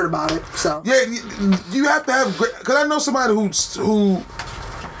information I heard about it. So yeah, you have to have because I know somebody who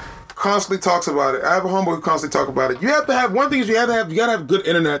constantly talks about it. I have a homeboy who constantly talks about it. You have to have one thing is you gotta have good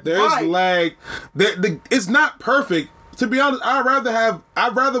internet. There is lag. It's not perfect. To be honest, I'd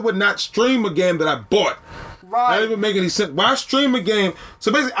rather would not stream a game that I bought. Right. Not even make any sense. Why stream a game?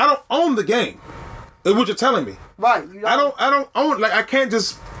 So basically, I don't own the game. Is what you're telling me. Right. I don't own. Like I can't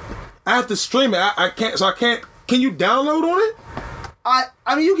just. I have to stream it. I can't. So I can't. Can you download on it? I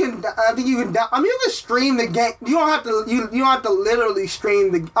mean, you can. I think you can. I mean, you can stream the game. You don't have to. You don't have to literally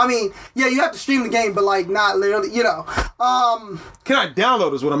stream the. I mean, yeah, you have to stream the game, but like not literally. You know. Can I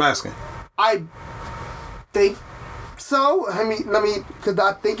download? Is what I'm asking. I think. So let me, because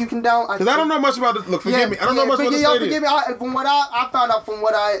I think you can download. Because I don't know much about it. Look, forgive me. I don't know much about the Stadia. Forgive me. From what I found out, from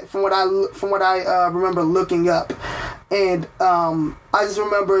what I remember looking up, and I just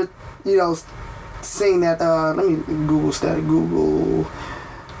remember, seeing that. Let me Google Stadia. Google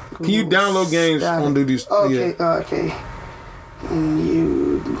Can you download games on these? Okay, Yeah. okay. Can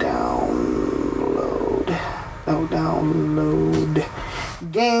you download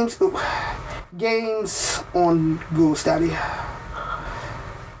games on Google Stadia?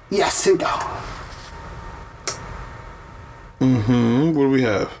 Yes, here we go. What do we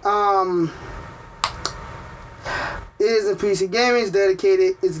have? It is in PC gaming.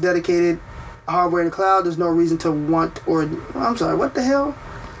 It's dedicated hardware in the cloud. There's no reason to want or I'm sorry. What the hell?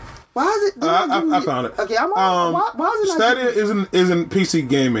 Why is it? I found it. Okay, why is it? Stadia isn't PC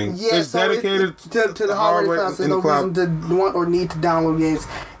gaming. Yeah, it's dedicated to the hardware in the cloud. So there's no reason to want or need to download games.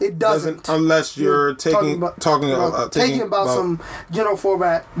 It doesn't unless you're talking about some general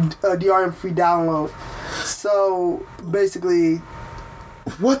format DRM free download. So basically,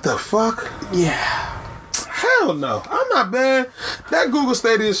 what the fuck? Yeah. Hell no. I'm not bad. That Google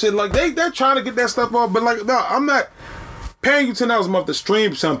Stadia shit, like they're trying to get that stuff off, but like no, I'm not paying you $10 a month to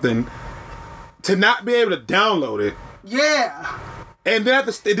stream something to not be able to download it. Yeah. And then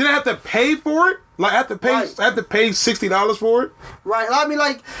I have to pay for it? Like I have to pay $60 for it? Right. I mean,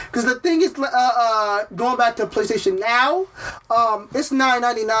 like, because the thing is, going back to PlayStation Now, it's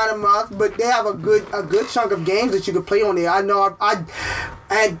 $9.99 a month, but they have a good chunk of games that you can play on there. I know I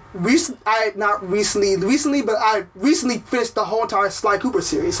recently finished the whole entire Sly Cooper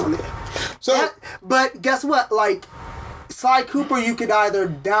series on there. So, but guess what? Like, Sly Cooper, some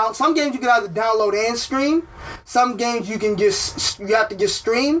games you can either download and stream. Some games you have to just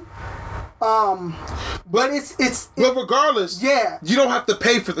stream. But but regardless, yeah, you don't have to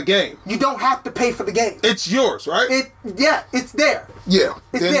pay for the game. You don't have to pay for the game. It's yours, right? It's there. Yeah,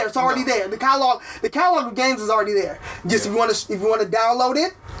 it's there. It's already there. The catalog of games is already there. Just if you want to download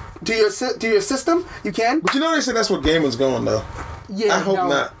it to your system, you can. But you know they say that's where gaming's going though. Yeah, I hope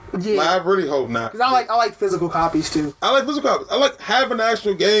not. Yeah, like, I really hope not. Because I like physical copies too. I like physical copies. I like having an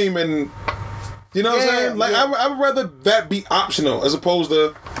actual game, and you know what I'm saying. Like I would rather that be optional as opposed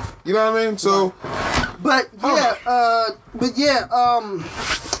to, you know what I mean. So,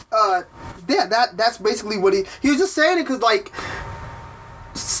 that's basically what he was just saying it because like.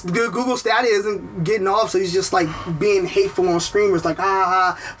 Google Stadia isn't getting off, so he's just like being hateful on streamers, like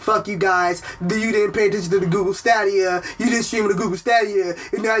fuck you guys. You didn't pay attention to the Google Stadia. You didn't stream the Google Stadia,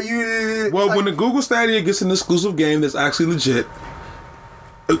 and now you. Well, when the Google Stadia gets an exclusive game that's actually legit,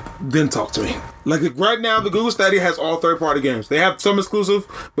 then talk to me. Like right now, the Google Stadia has all third-party games. They have some exclusive,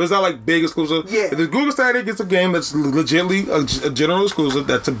 but it's not like big exclusive. Yeah. If the Google Stadia gets a game that's legitly a general exclusive,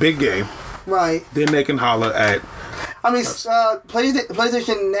 that's a big game. Right. Then they can holler at. I mean,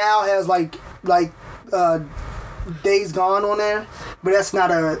 PlayStation Now has like Days Gone on there, but that's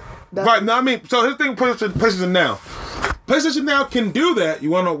not a. Right. No, I mean, so here's the thing: PlayStation Now. PlayStation Now can do that. You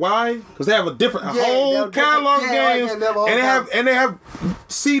want to know why? Because they have a whole catalog of games, and they have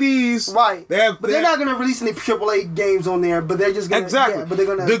CDs. Right. They're not gonna release any AAA games on there. But they're just gonna exactly. Yeah, but they're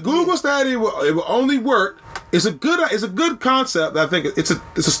gonna. The Google Stadia will only work. It's a good concept. I think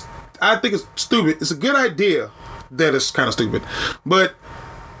I think it's stupid. It's a good idea. That is kind of stupid, but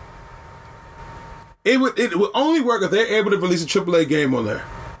it would only work if they're able to release a AAA game on there.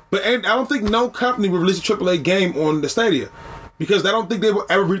 But I don't think no company would release a AAA game on the Stadia because I don't think they will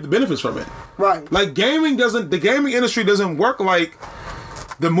ever reap the benefits from it. Right. Like the gaming industry doesn't work like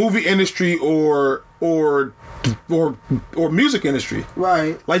the movie industry or music industry.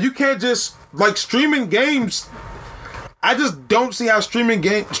 Right. Like you can't just like streaming games. I just don't see how streaming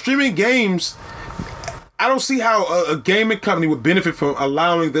games. I don't see how a gaming company would benefit from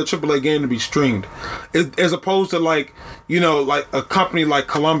allowing their AAA game to be streamed, as opposed to like a company like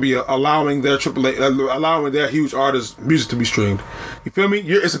Columbia allowing their allowing their huge artists' music to be streamed. You feel me?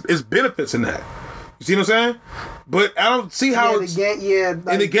 It's benefits in that. You see what I'm saying? But I don't see how in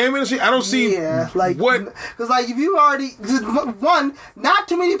the game industry. I don't see what because like if you already not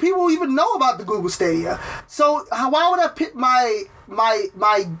too many people even know about the Google Stadia. So why would I pick my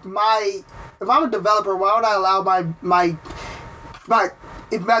if I'm a developer, why would I allow my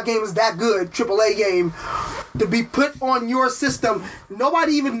if my game is that good, AAA game, to be put on your system?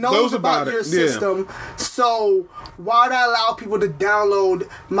 Nobody even knows about your system. So why would I allow people to download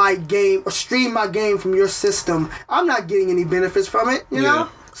my game or stream my game from your system? I'm not getting any benefits from it, you know?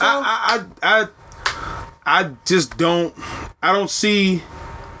 So I just don't. I don't see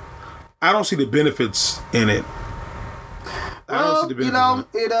the benefits in it. Well,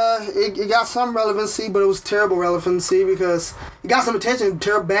 it got some relevancy, but it was terrible relevancy because it got some attention,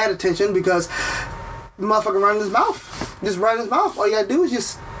 terrible bad attention because the motherfucker running his mouth. Just running his mouth. All you gotta do is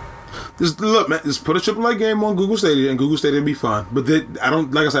just Just look, man. Just put a AAA game on Google Stadia, and Google Stadia will be fine. But I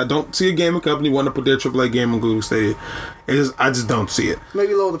don't, like I said, I don't see a gaming company wanting to put their AAA game on Google Stadia. I just don't see it.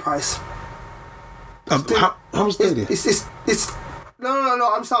 Maybe lower the price. How much Stadia? It's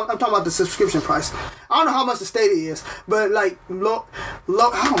no. I'm talking about the subscription price. I don't know how much the Stadia is, but like look,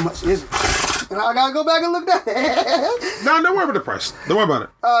 how much is it? And I gotta go back and look at that. No, don't worry about the price. Don't worry about it.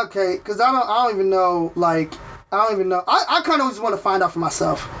 Okay, because I don't even know. Like I don't even know. I kind of just want to find out for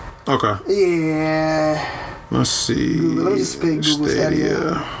myself. Okay. Yeah. Let's see. Let me just pick Google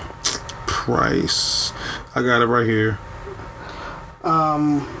Stadia. Price. I got it right here.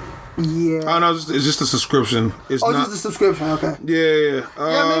 Yeah. Oh no, it's just a subscription. It's not just a subscription. Okay. Yeah.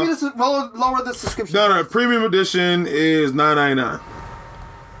 Yeah, maybe this is lower the subscription. No. Premium edition is $9.99.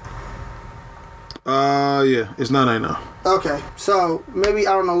 Yeah, it's $9.99. Okay, so maybe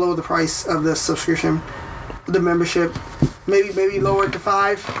I don't know, lower the price of the subscription, the membership. Maybe lower it to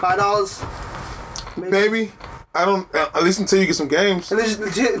 $5. Maybe. I don't. At least until you get some games. Until you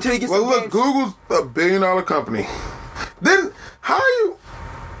get some Well, look, games. Google's a $1 billion company. Then how are you?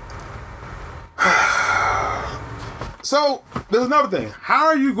 So there's another thing. How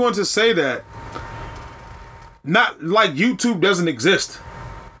are you going to say that? Not like YouTube doesn't exist,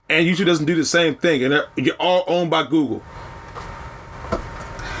 and YouTube doesn't do the same thing, and you're all owned by Google.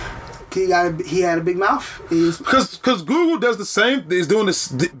 He had a big mouth. Because Google does the same. Is doing this.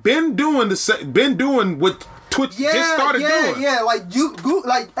 Been doing what Twitch just started doing. Yeah, like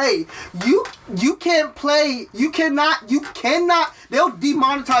hey, you can't play. You cannot. They'll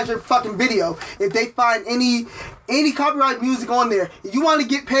demonetize your fucking video if they find any copyright music on there. If you want to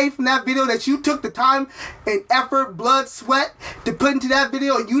get paid from that video that you took the time and effort, blood, sweat to put into that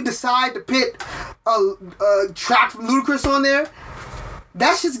video, and you decide to put a track from Ludacris on there,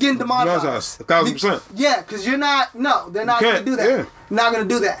 that shit's getting demonetized. 1,000%. Yeah, because you're not. No, they're not going to do that. Yeah. Not going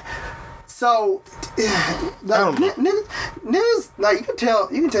to do that. So, like, niggas, like you can tell.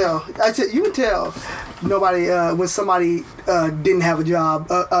 You can tell nobody when somebody didn't have a job,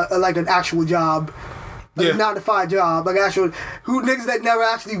 like an actual job. Like a 9-to-5 job, like actual niggas that never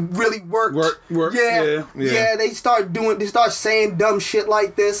actually really worked. Work. Yeah. They start saying dumb shit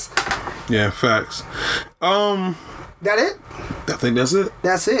like this. Yeah, facts. That it? I think that's it.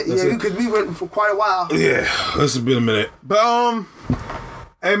 That's it. Because we went for quite a while. Yeah, this has been a minute. But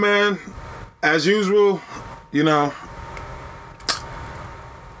hey man, as usual, you know,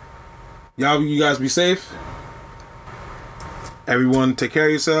 you guys be safe. Everyone, take care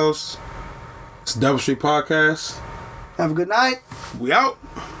of yourselves. It's Double Street Podcast. Have a good night. We out.